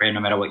prayer no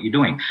matter what you're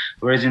doing.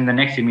 Whereas in the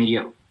next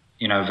immediate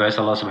verse,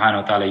 Allah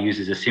subhanahu wa ta'ala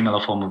uses a similar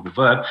form of the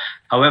verb.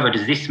 However,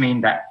 does this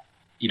mean that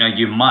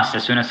you must,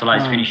 as soon as salah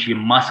is finished, you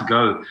must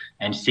go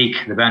and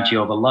seek the bounty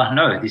of Allah?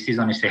 No, this is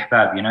on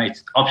istihbab,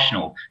 it's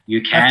optional.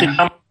 You can... have to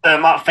come to the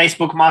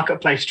Facebook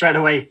marketplace straight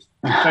away,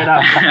 straight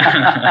up.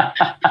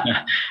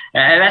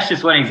 And that's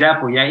just one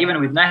example.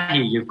 Even with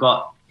nahi, you've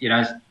got,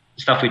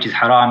 stuff which is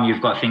haram,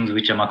 you've got things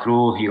which are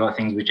makruh, you've got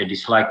things which are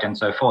disliked, and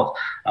so forth.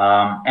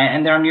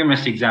 And there are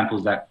numerous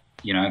examples that,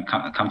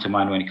 come to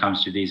mind when it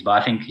comes to these.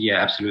 But I think,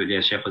 absolutely,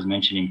 as Sheikh was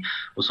mentioning,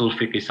 usul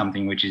fiqh is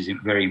something which is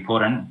very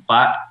important,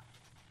 but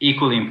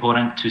equally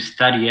important to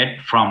study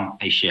it from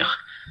a sheikh,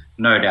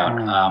 no doubt.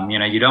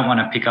 You don't want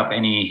to pick up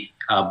any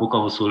book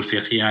of usul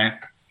fiqh,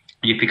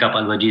 you pick up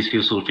Al-Wajiz fi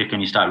Usul Fiqh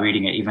and you start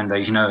reading it, even though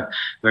you know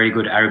very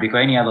good Arabic or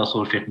any other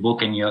Usul Fiqh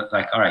book, and you're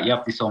like, all right,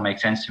 this all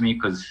makes sense to me,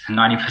 because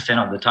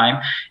 90% of the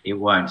time it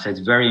won't. So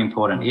it's very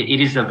important. It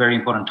is a very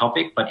important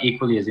topic, but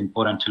equally as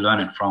important to learn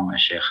it from a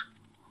sheikh.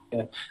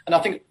 Yeah, and I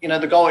think,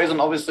 the goal isn't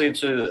obviously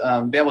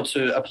to be able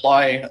to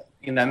apply,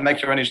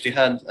 make your own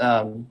ijtihad,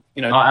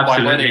 by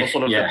learning or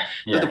sort of.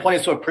 The point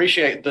is to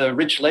appreciate the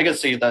rich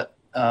legacy that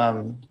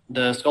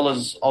the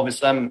scholars of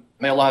Islam,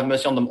 may Allah have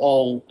mercy on them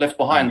all, left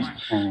behind.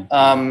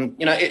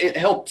 It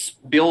helps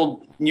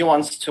build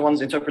nuance to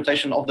one's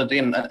interpretation of the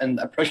deen and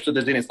approach to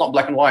the deen. It's not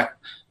black and white.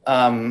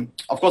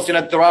 Of course, there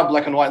are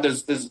black and white.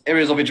 There's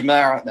areas of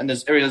ijma' and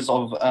there's areas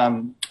of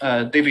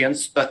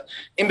deviance. But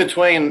in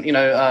between,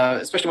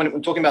 especially when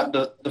we're talking about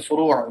the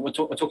furu',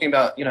 we're talking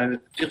about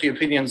fiqh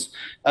opinions.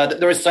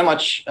 There is so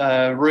much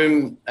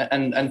room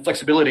and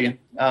flexibility.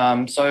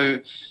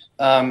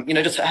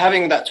 Just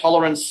having that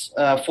tolerance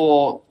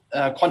for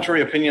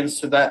contrary opinions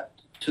to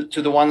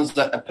the ones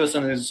that a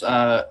person is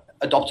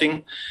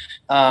adopting,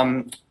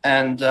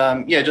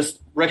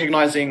 just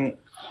recognizing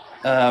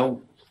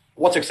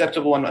what's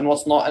acceptable and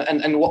what's not,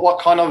 and what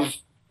kind of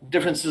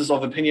differences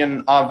of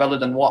opinion are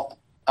valid and what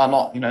are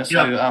not.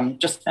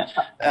 Just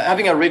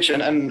having a rich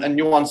and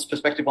nuanced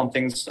perspective on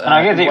things. And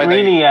I guess it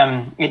really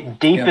it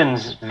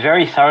deepens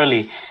very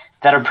thoroughly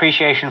that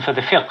appreciation for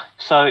the fiqh.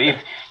 So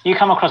if you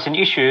come across an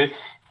issue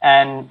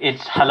and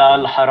it's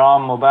halal,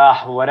 haram,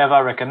 mubah,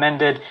 whatever,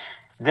 recommended,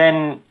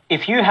 then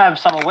if you have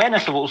some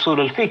awareness of usul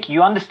al-fiqh,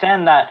 you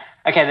understand that,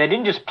 okay, they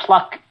didn't just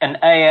pluck an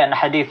ayah and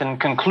hadith and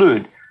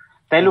conclude.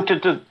 They looked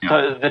at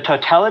the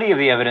totality of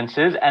the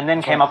evidences and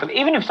then came up with,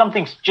 even if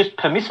something's just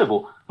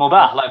permissible,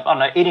 mubah,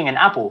 like, eating an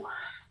apple,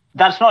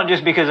 that's not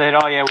just because they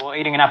said,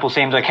 eating an apple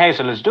seems okay,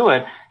 so let's do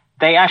it.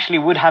 They actually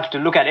would have to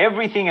look at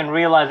everything and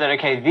realize that,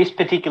 okay, this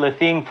particular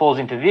thing falls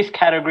into this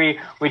category,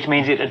 which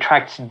means it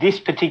attracts this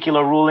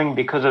particular ruling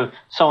because of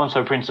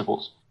so-and-so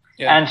principles.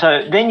 Yeah. And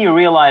so then you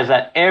realize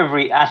that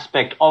every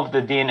aspect of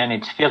the deen and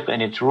its fiqh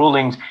and its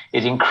rulings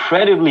is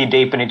incredibly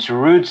deep, and its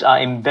roots are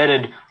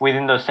embedded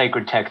within those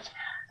sacred texts.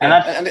 And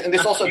and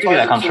this also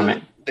ties comes from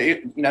it.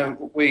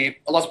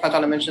 Allah subhanahu wa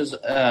ta'ala mentions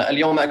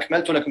al-yawma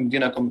akmaltu lakum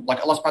dinakum,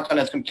 like Allah subhanahu wa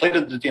ta'ala has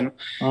completed the din.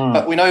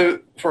 But we know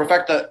for a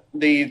fact that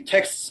the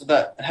texts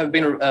that have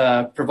been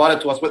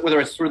provided to us, whether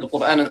it's through the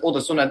Quran or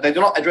the Sunnah, they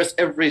do not address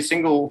every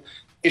single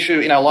issue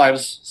in our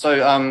lives.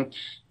 So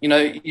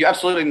you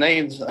absolutely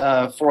need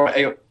for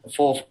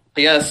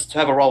qiyas to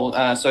have a role.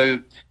 So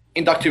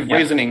inductive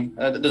reasoning,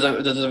 there's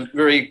a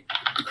very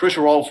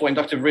crucial role for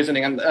inductive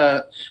reasoning, and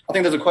I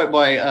think there's a quote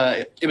by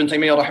Ibn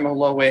Taymiyyah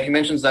rahimahullah where he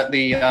mentions that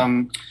the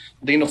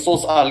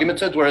nusus are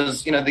limited,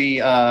 whereas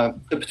the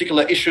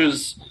particular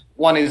issues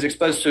one is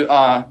exposed to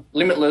are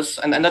limitless,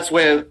 and that's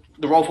where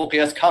the role for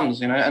qiyas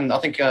comes. And I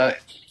think Ibn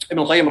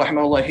Qayyim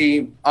rahimahullah,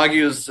 he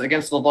argues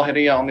against the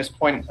Zahiriyya on this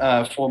point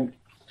for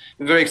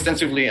very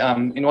extensively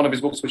in one of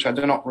his books, which I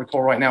do not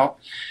recall right now.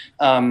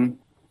 That's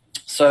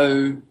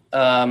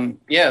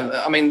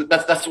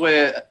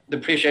where the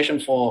appreciation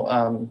for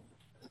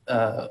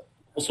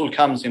usul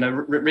comes,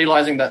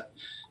 realizing that,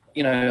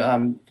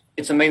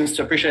 it's a means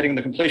to appreciating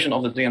the completion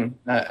of the deen,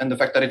 and the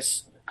fact that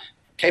it's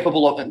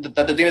capable of,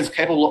 that the deen is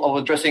capable of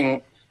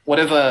addressing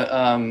whatever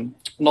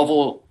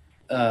novel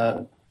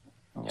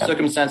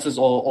circumstances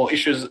or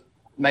issues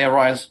may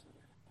arise.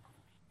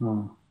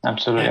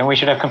 Absolutely. And we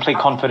should have complete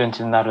confidence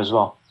in that as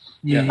well.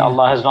 Yeah.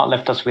 Allah has not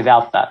left us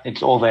without that.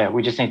 It's all there.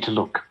 We just need to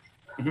look.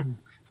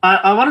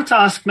 I wanted to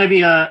ask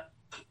maybe a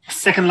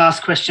second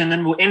last question,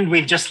 and we'll end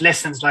with just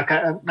lessons, like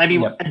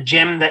maybe a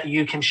gem that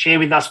you can share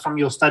with us from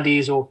your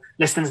studies or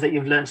lessons that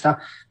you've learned stuff.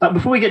 But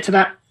before we get to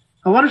that,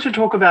 I wanted to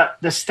talk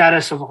about the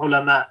status of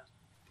ulama.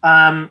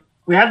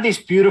 We have this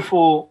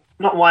beautiful,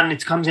 not one,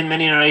 it comes in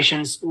many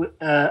narrations,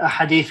 a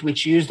hadith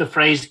which used the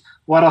phrase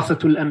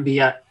warathatul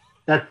anbiya,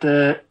 that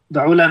the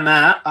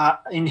ulama are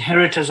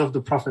inheritors of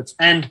the prophets.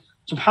 And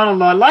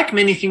subhanallah, like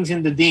many things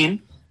in the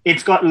deen,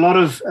 it's got a lot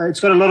of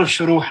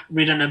shuruh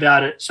written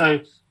about it.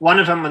 So one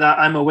of them that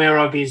I'm aware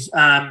of is,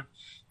 I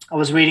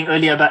was reading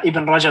earlier about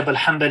Ibn Rajab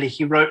al-Hanbali.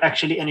 He wrote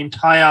actually an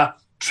entire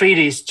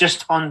treatise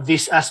just on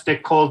this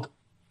aspect called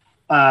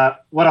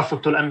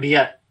Warathatul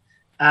Anbiya,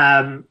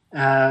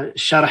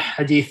 Sharh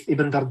Hadith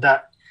Ibn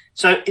Darda.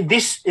 So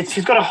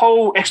he's got a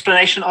whole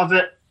explanation of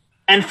it.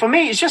 And for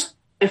me, it's just,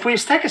 if we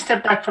take a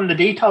step back from the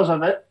details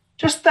of it,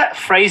 just that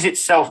phrase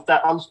itself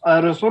that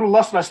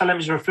Rasulullah sallallahu alaihi wasallam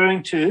is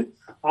referring to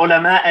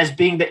ulama as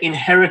being the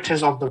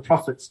inheritors of the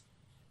prophets.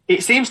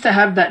 It seems to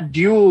have that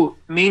dual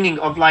meaning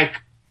of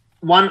like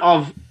one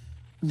of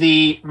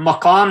the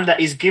maqam that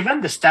is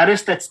given, the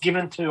status that's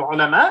given to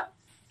ulama,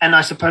 and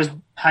I suppose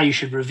how you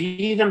should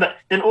revere them, but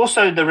then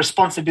also the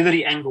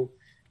responsibility angle.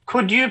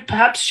 Could you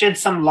perhaps shed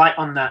some light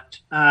on that?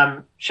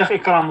 Sheikh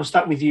Ikram, we'll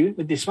start with you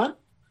with this one.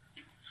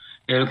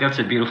 Yeah, look, that's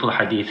a beautiful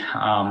hadith.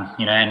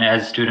 And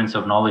as students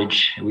of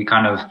knowledge, we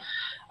kind of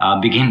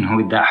begin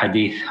with that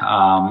hadith.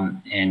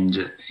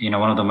 And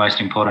one of the most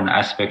important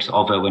aspects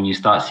of it when you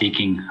start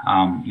seeking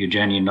your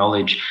journey in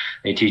knowledge,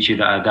 they teach you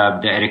the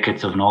adab, the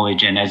etiquettes of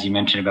knowledge. And as you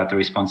mentioned about the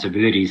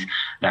responsibilities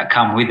that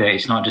come with it,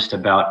 it's not just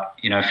about,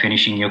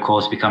 finishing your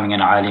course, becoming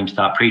an alim,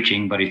 start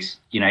preaching, but it's,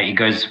 it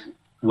goes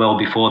well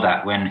before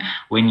that.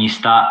 When you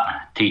start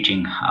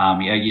teaching,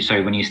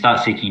 when you start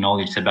seeking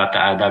knowledge, it's about the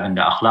adab and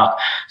the akhlaq,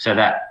 so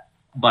that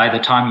by the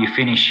time you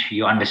finish,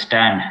 you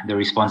understand the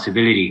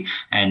responsibility,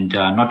 and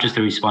not just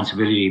the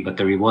responsibility, but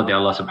the reward that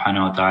Allah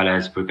subhanahu wa ta'ala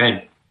has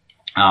prepared.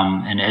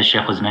 And as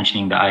Sheikh was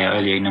mentioning the ayah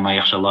earlier,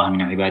 إِنَّمَا يَخْشَى اللَّهَ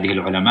مِنْ عِبَادِهِ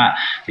الْعُلَمَاءِ,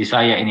 this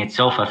ayah in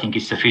itself, I think,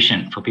 is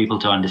sufficient for people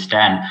to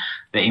understand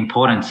the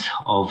importance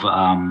of,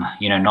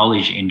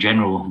 knowledge in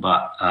general,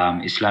 but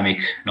Islamic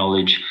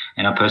knowledge,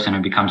 and a person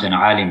who becomes an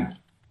alim.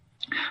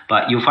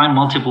 But you'll find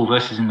multiple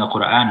verses in the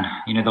Quran.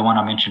 The one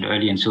I mentioned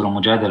earlier in Surah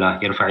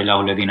Mujadala, يَرْفَعِ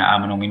اللَّهُ الَّذِينَ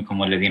آمَنُوا مِنْكُمْ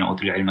وَالَّذِينَ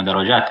أُوتُوا الْعِلْمَ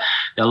دَرَجَاتٍ.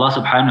 That Allah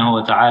subhanahu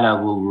wa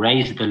ta'ala will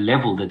raise the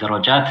level, the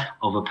darajat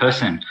of a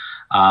person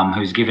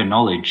who's given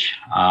knowledge.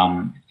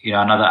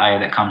 Another ayah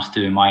that comes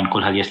to mind,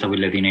 قُلْ هَلْ يَسْتَوِي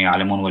الَّذِينَ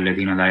يَعْلَمُونَ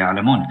وَالَّذِينَ لَا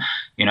يَعْلَمُونَ.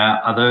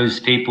 Are those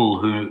people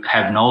who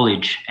have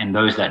knowledge and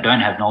those that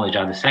don't have knowledge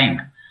are the same?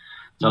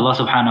 So Allah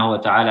subhanahu wa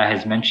ta'ala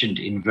has mentioned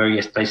in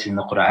various places in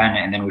the Quran,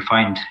 and then we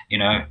find,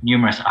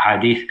 numerous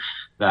ahadith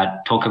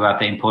that talk about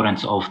the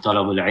importance of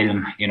talabul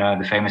ilm,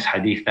 the famous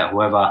hadith that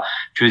whoever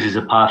chooses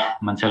a path,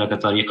 man salaka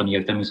tariqan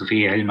yaltamisu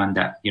fihi ilman,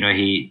 that,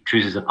 he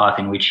chooses a path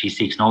in which he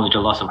seeks knowledge,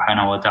 Allah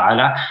subhanahu wa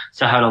ta'ala,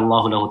 sahala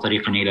Allahu lahu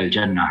tariqan ila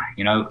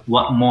al-jannah.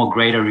 What more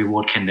greater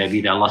reward can there be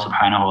that Allah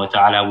subhanahu wa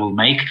ta'ala will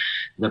make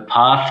the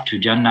path to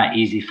Jannah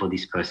easy for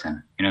this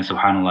person,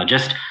 subhanallah,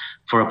 just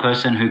for a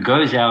person who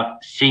goes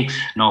out, seeks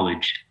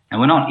knowledge. And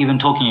we're not even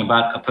talking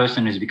about a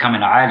person who's become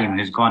an alim,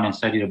 who's gone and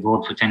studied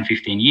abroad for 10,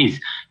 15 years.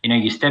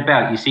 You step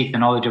out, you seek the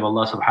knowledge of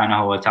Allah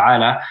subhanahu wa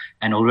ta'ala,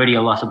 and already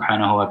Allah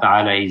subhanahu wa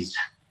ta'ala is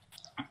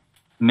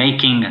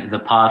making the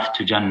path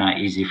to Jannah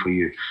easy for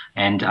you.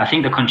 And I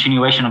think the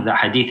continuation of the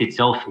hadith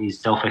itself is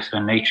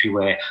self-explanatory,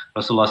 where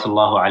Rasulullah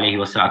sallallahu alayhi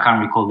wa sallam, I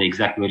can't recall the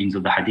exact wordings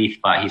of the hadith,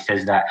 but he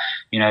says that,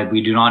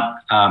 we do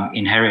not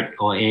inherit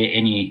or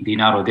any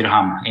dinar or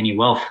dirham, any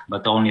wealth,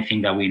 but the only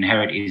thing that we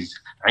inherit is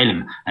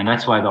ilm. And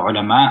that's why the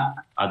ulama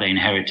are the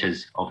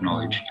inheritors of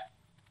knowledge.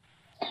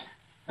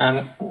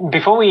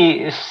 Before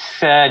we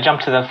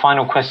jump to the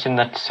final question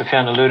that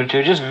Sufyan alluded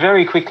to, just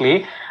very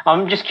quickly,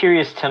 I'm just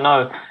curious to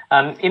know,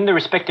 in the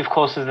respective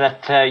courses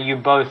that you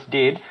both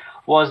did,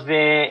 was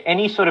there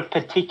any sort of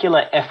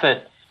particular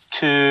effort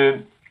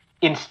to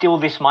instill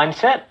this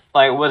mindset?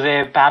 Like, was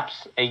there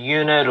perhaps a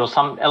unit or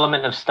some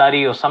element of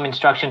study or some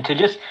instruction to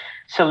just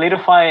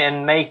solidify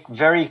and make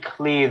very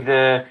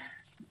clear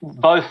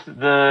both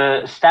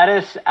the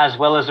status as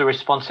well as the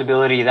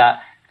responsibility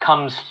that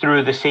comes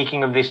through the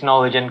seeking of this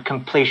knowledge and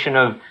completion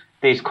of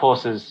these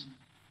courses?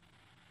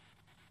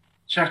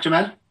 Sheikh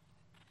Jamal?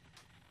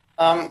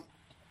 I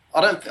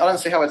don't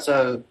see how it's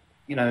a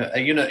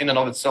unit in and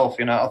of itself.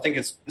 I think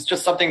it's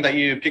just something that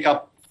you pick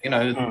up,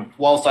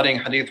 while studying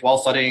hadith, while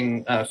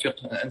studying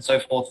fiqh and so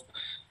forth.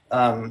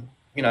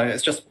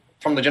 It's just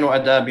from the general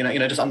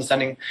adab, just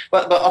understanding.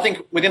 But I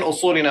think within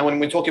usul, when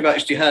we talk about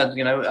ijtihad,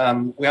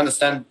 we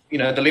understand,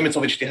 the limits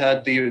of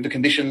ijtihad, the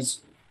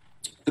conditions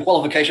the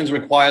qualifications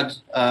required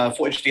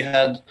for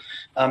ijtihad.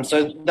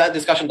 So that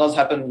discussion does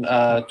happen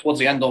towards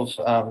the end of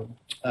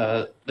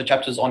the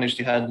chapters on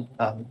ijtihad.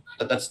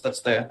 That's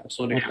there,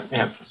 absolutely.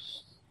 Yeah.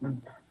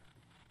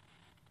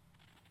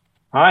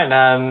 All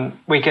right.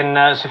 We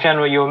can,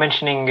 Sufyan, you were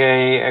mentioning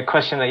a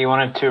question that you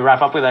wanted to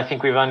wrap up with. I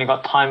think we've only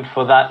got time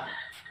for that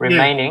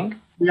remaining. Yeah,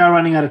 we are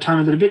running out of time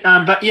a little bit.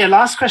 But yeah,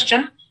 last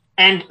question.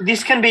 And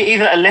this can be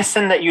either a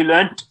lesson that you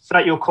learned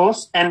throughout your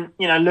course, and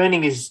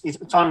learning is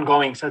it's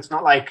ongoing, so it's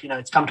not like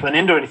it's come to an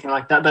end or anything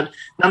like that. But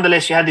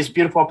nonetheless, you had this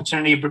beautiful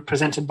opportunity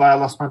presented by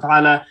Allah subhanahu wa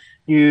ta'ala.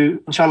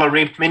 You, inshallah,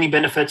 reaped many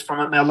benefits from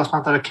it. May Allah subhanahu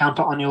wa ta'ala count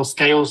on your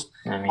scales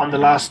on the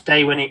last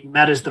day when it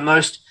matters the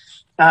most.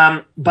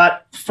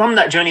 But from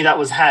that journey that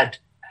was had,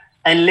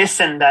 a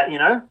lesson that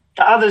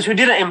the others who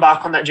didn't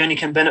embark on that journey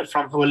can benefit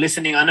from, who are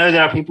listening. I know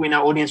there are people in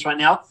our audience right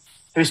now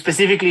who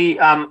specifically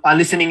are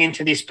listening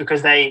into this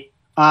because they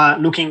are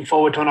looking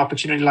forward to an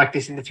opportunity like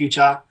this in the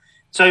future.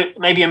 So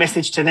maybe a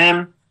message to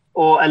them,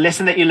 or a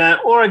lesson that you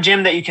learned, or a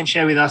gem that you can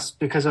share with us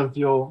because of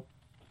your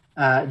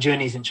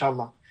journeys,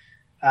 inshallah.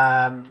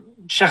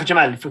 Sheikh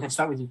Jamal, if we can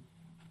start with you.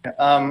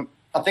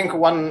 I think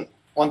one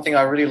thing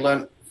I really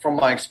learned from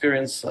my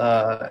experience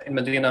in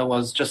Medina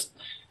was just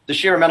the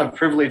sheer amount of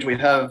privilege we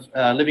have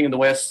living in the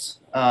West.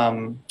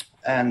 And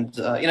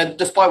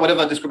despite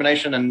whatever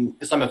discrimination and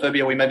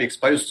Islamophobia we may be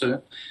exposed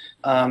to,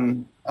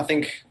 I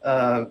think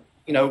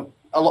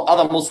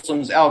other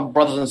Muslims, our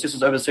brothers and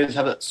sisters overseas,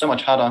 have it so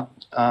much harder.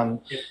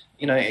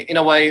 In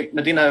a way,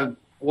 Medina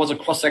was a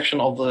cross-section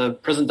of the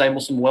present-day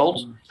Muslim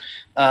world.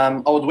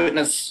 I would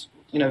witness,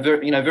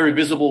 very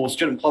visible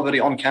student poverty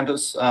on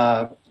campus.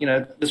 The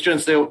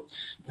students there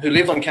who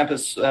lived on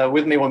campus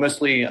with me were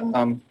mostly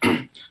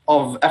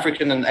of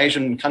African and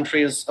Asian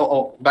countries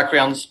or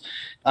backgrounds.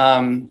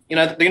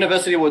 The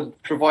university would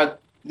provide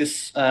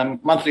this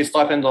monthly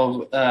stipend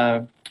of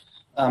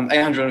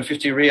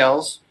 850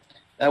 riyals,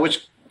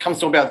 which comes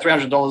to about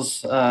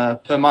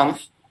 $300 per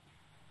month.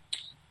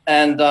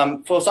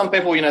 And for some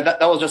people, that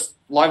was just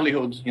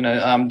livelihood.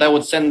 They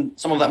would send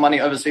some of that money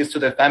overseas to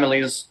their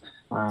families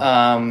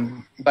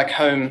back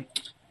home,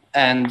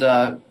 and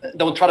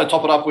they would try to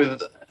top it up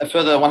with a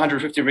further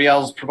 150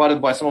 riyals provided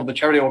by some of the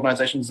charity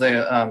organizations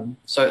there.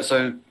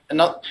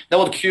 They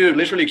would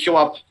literally queue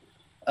up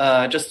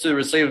just to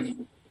receive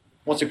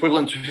what's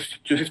equivalent to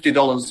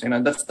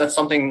 $50. That's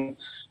something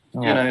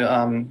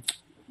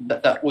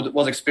that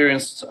was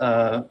experienced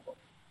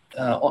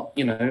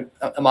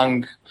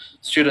among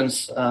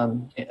students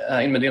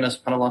in Medina,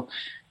 subhanAllah.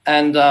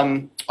 And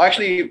I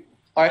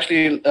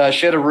actually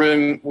shared a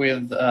room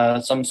with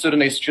some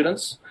Sudanese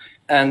students,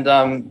 and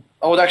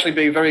I would actually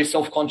be very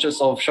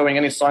self-conscious of showing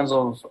any signs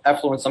of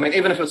affluence. I mean,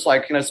 even if it's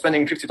like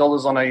spending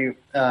 $50 on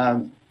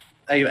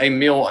a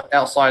meal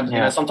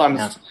outside.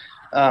 Sometimes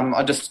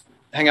I just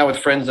hang out with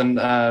friends and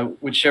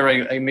we'd share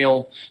a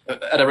meal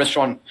at a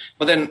restaurant.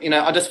 But then,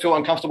 I just feel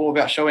uncomfortable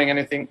about showing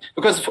anything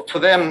because for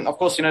them, of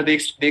course,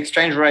 the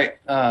exchange rate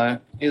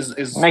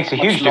is makes a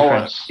huge lower.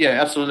 difference.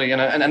 Yeah, absolutely.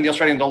 And the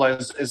Australian dollar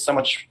is so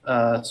much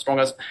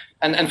stronger.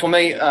 And for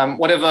me,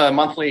 whatever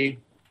monthly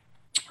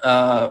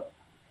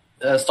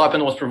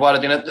stipend was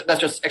provided,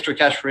 that's just extra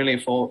cash really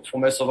for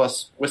most of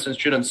us Western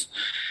students.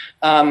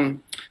 I'd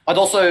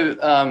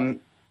also,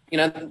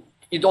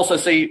 you'd also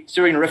see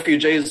Syrian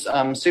refugees,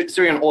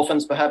 Syrian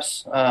orphans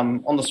perhaps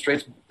on the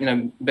streets,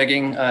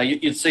 begging.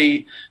 You'd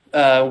see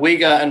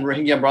Uyghur and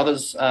Rohingya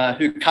brothers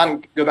who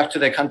can't go back to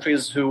their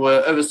countries, who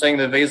were overstaying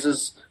their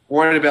visas,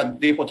 worried about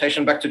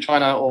deportation back to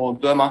China or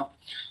Burma.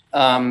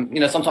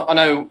 Sometimes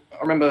I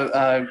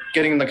remember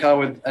getting in the car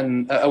with a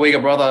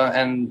Uyghur brother,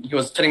 and he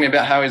was telling me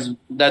about how his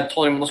dad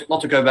told him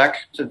not to go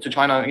back to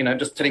China,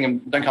 just telling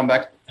him don't come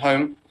back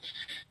home.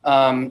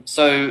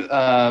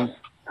 SubhanAllah,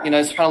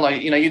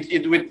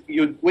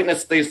 you'd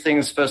witness these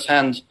things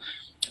firsthand.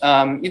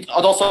 I'd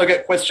also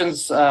get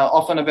questions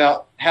often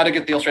about how to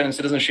get the Australian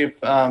citizenship,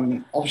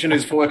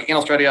 opportunities for work in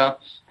Australia,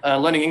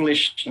 learning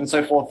English, and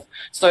so forth.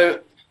 So,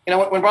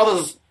 when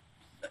brothers,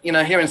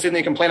 here in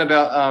Sydney complain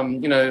about,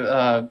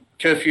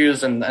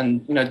 curfews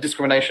and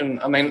discrimination,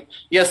 I mean,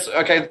 yes,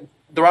 okay,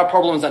 there are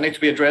problems that need to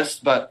be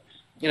addressed, but,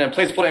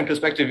 please put it in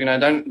perspective,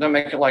 don't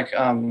make it like,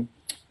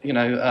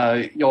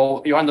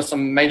 you're under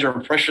some major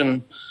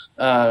oppression,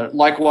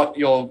 like what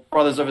your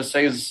brothers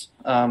overseas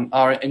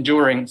are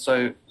enduring.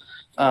 So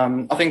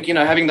I think,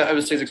 having that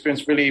overseas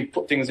experience really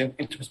put things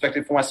into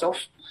perspective for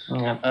myself.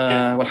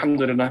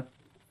 Alhamdulillah.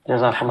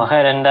 Jazakallah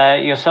khair. And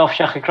yourself,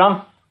 Sheikh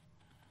Ikram?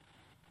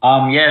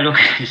 Look,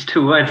 it's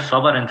two words,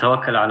 sabr and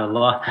tawakkal ala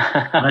Allah.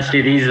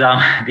 Honestly,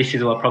 this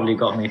is what probably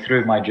got me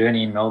through my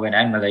journey in Melbourne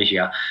and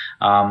Malaysia.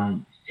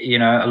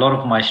 A lot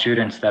of my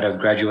students that have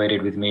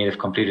graduated with me have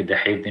completed the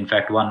hifz. In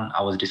fact, one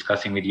I was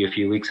discussing with you a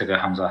few weeks ago,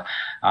 Hamza.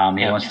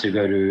 He wants to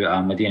go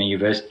to Medina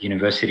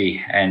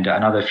University, and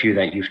another few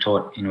that you've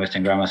taught in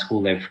Western Grammar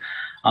School, they've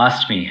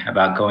asked me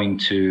about going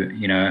to,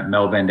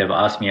 Melbourne. They've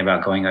asked me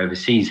about going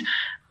overseas.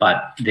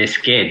 but they're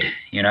scared.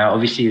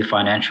 Obviously the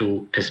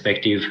financial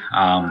perspective,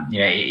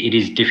 it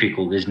is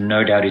difficult. There's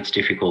no doubt it's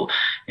difficult.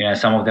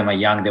 Some of them are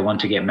young, they want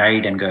to get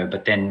married and go,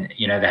 but then,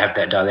 they have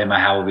that dilemma,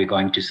 how are we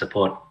going to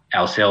support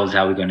ourselves,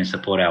 how are we going to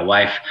support our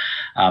wife,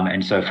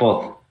 and so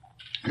forth.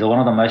 So one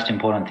of the most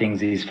important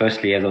things is,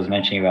 firstly, as I was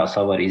mentioning about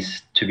sabr,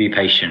 is to be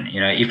patient.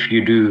 If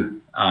you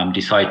do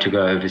decide to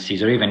go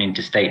overseas or even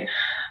interstate,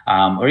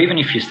 or even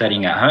if you're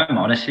studying at home,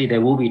 honestly,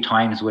 there will be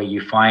times where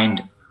you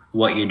find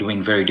what you're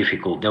doing very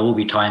difficult. There will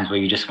be times where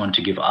you just want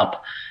to give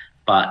up.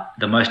 But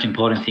the most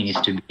important thing is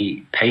to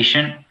be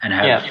patient and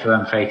have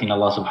firm faith in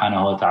Allah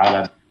subhanahu wa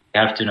ta'ala.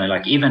 You have to know,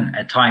 like, even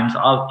at times,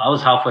 I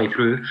was halfway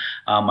through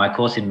my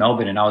course in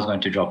Melbourne and I was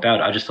going to drop out.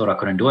 I just thought I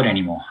couldn't do it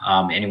anymore.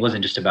 And it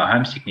wasn't just about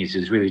homesickness. It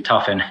was really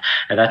tough. And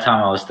at that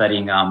time I was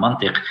studying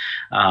mantiq.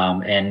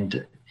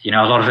 And, a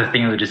lot of the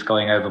things were just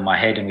going over my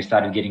head and we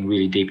started getting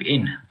really deep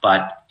in.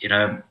 But,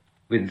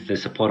 with the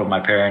support of my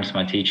parents,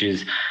 my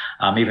teachers,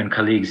 even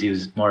colleagues, it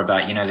was more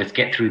about, let's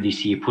get through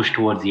this year, push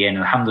towards the end.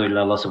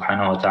 Alhamdulillah, Allah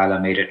subhanahu wa ta'ala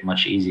made it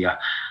much easier.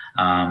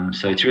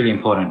 So it's really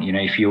important,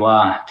 if you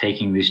are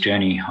taking this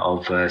journey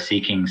of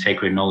seeking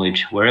sacred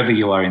knowledge, wherever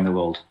you are in the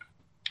world,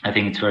 I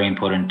think it's very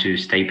important to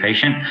stay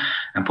patient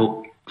and put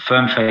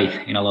firm faith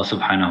in Allah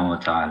subhanahu wa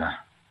ta'ala.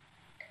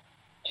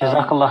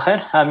 Jazakallah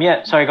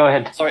khair. Sorry, go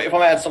ahead. Sorry, if I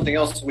may add something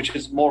else, which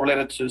is more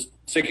related to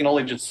seeking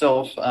knowledge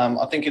itself,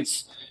 I think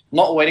it's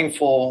not waiting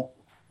for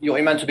your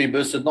iman to be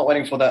boosted, not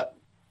waiting for that,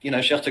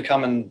 sheikh to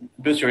come and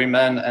boost your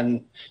iman,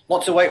 and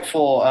not to wait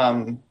for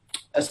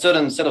a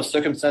certain set of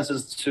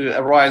circumstances to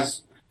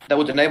arise that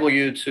would enable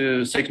you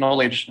to seek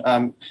knowledge.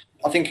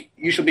 I think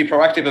you should be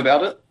proactive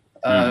about it.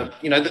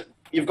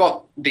 You've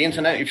got the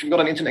internet. If you've got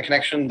an internet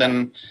connection,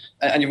 then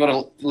and you've got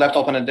a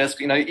laptop and a desk,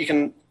 you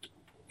can,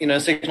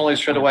 seek knowledge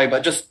straight away.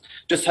 But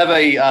just have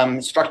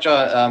a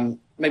structure.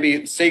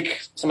 Maybe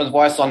seek some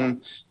advice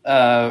on.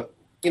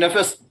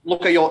 First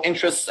look at your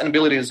interests and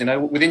abilities.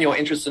 Within your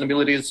interests and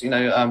abilities,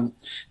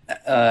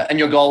 and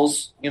your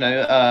goals.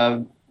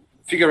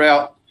 Figure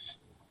out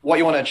what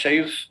you want to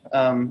achieve,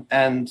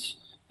 and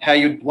how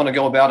you want to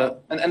go about it,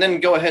 and then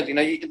go ahead.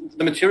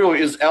 The material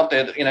is out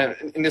there.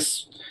 In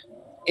this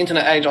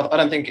internet age, I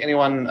don't think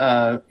anyone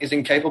is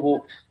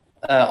incapable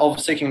of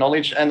seeking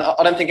knowledge, and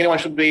I don't think anyone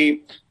should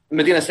be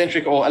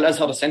Medina-centric or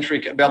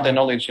Al-Azhar-centric about their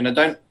knowledge.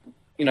 Don't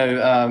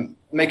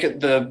make it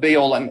the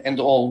be-all and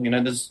end-all.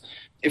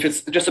 If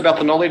it's just about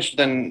the knowledge,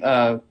 then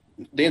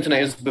the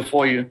internet is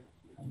before you.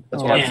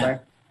 That's what I'd say.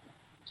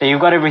 So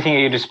you've got everything at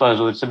your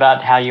disposal. It's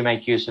about how you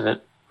make use of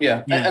it.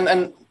 Yeah.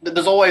 And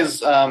there's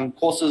always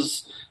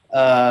courses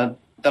that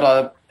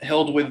are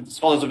held with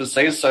scholars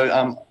overseas.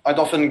 So I'd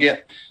often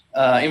get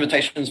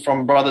invitations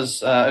from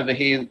brothers over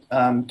here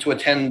to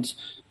attend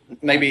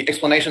maybe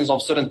explanations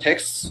of certain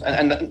texts.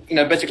 And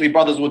basically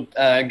brothers would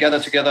gather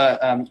together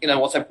in a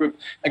WhatsApp group,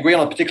 agree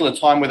on a particular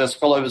time with a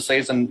scholar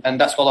overseas, and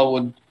that scholar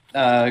would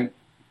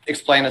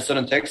explain a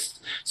certain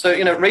text. So,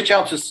 reach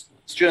out to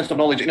students of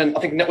knowledge. And I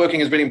think networking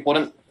is really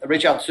important.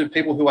 Reach out to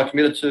people who are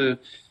committed to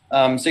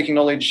seeking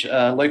knowledge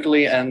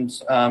locally, and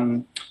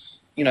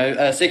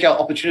seek out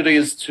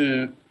opportunities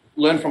to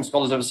learn from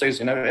scholars overseas.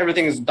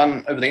 Everything is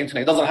done over the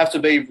internet. It doesn't have to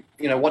be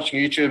watching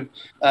YouTube.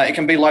 It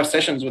can be live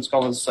sessions with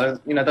scholars. So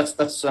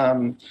that's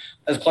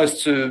as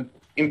close to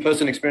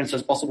in-person experience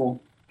as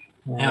possible.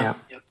 Yep.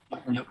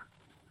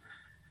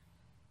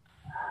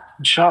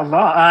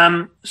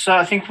 Inshallah. So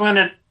I think we're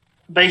going to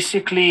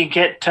basically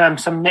get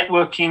some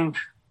networking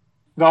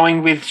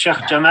going with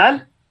Sheikh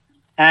Jamal.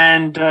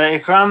 And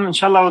Ikram,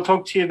 inshallah, we'll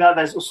talk to you about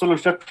those Usul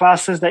al-Fiqh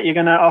classes that you're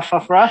going to offer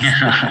for us.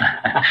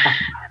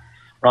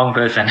 Wrong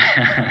person.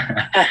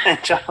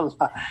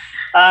 Inshallah.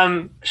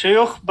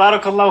 Shayukh,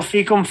 barakallahu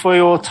feekum for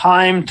your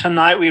time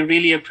tonight. We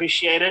really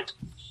appreciate it.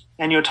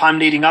 And your time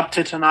leading up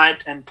to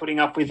tonight and putting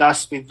up with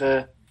us with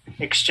the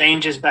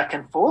exchanges back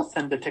and forth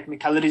and the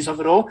technicalities of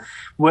it all.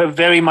 We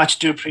very much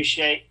do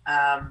appreciate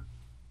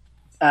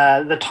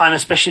the time,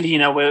 especially,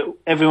 where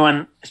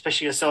everyone,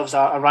 especially yourselves,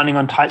 are running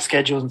on tight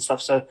schedules and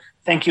stuff. So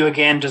thank you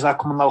again.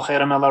 Jazakumullahu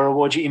khairan. Allah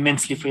reward you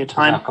immensely for your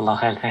time.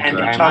 Thank you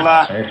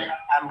inshallah,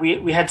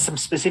 we had some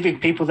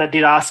specific people that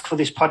did ask for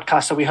this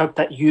podcast, so we hope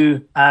that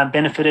you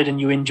benefited and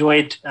you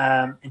enjoyed,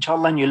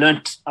 inshallah, and you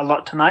learnt a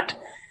lot tonight.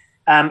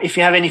 If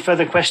you have any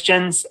further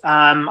questions,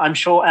 I'm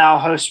sure our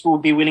host will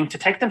be willing to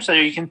take them, so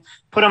you can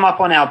put them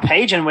up on our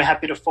page, and we're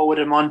happy to forward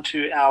them on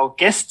to our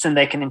guests, and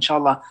they can,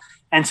 inshallah,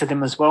 answer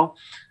them as well.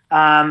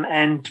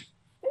 And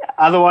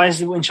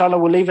otherwise, inshallah,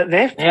 we'll leave it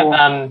there.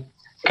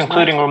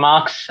 Concluding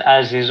remarks,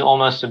 as is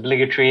almost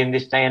obligatory in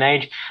this day and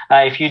age.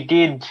 If you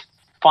did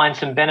find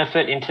some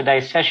benefit in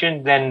today's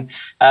session, then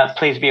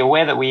please be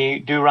aware that we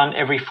do run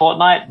every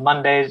fortnight,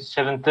 Mondays,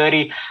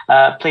 7:30.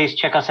 Please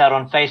check us out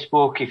on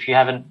Facebook if you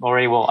haven't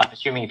already. Well, I'm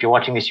assuming if you're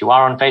watching this, you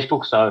are on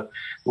Facebook, so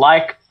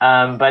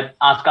but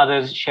ask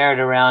others, share it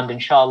around,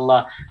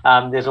 inshallah.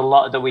 There's a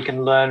lot that we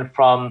can learn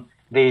from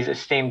these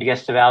esteemed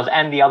guests of ours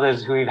and the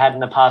others who we've had in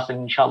the past and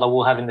inshallah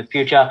we'll have in the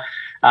future.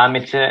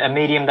 It's a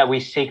medium that we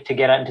seek to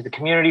get out into the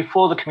community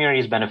for the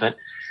community's benefit.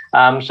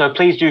 So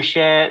please do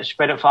share,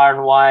 spread it far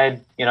and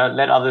wide,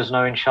 let others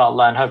know,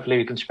 inshallah, and hopefully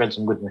we can spread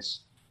some goodness.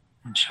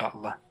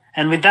 Inshallah.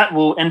 And with that,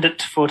 we'll end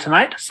it for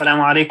tonight.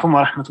 Assalamu alaikum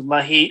wa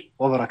rahmatullahi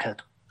wa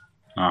barakatuh.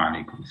 Wa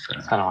alaikum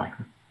assalam. Assalamu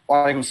alaikum. Wa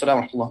alaikum assalam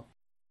wa rahmatullah.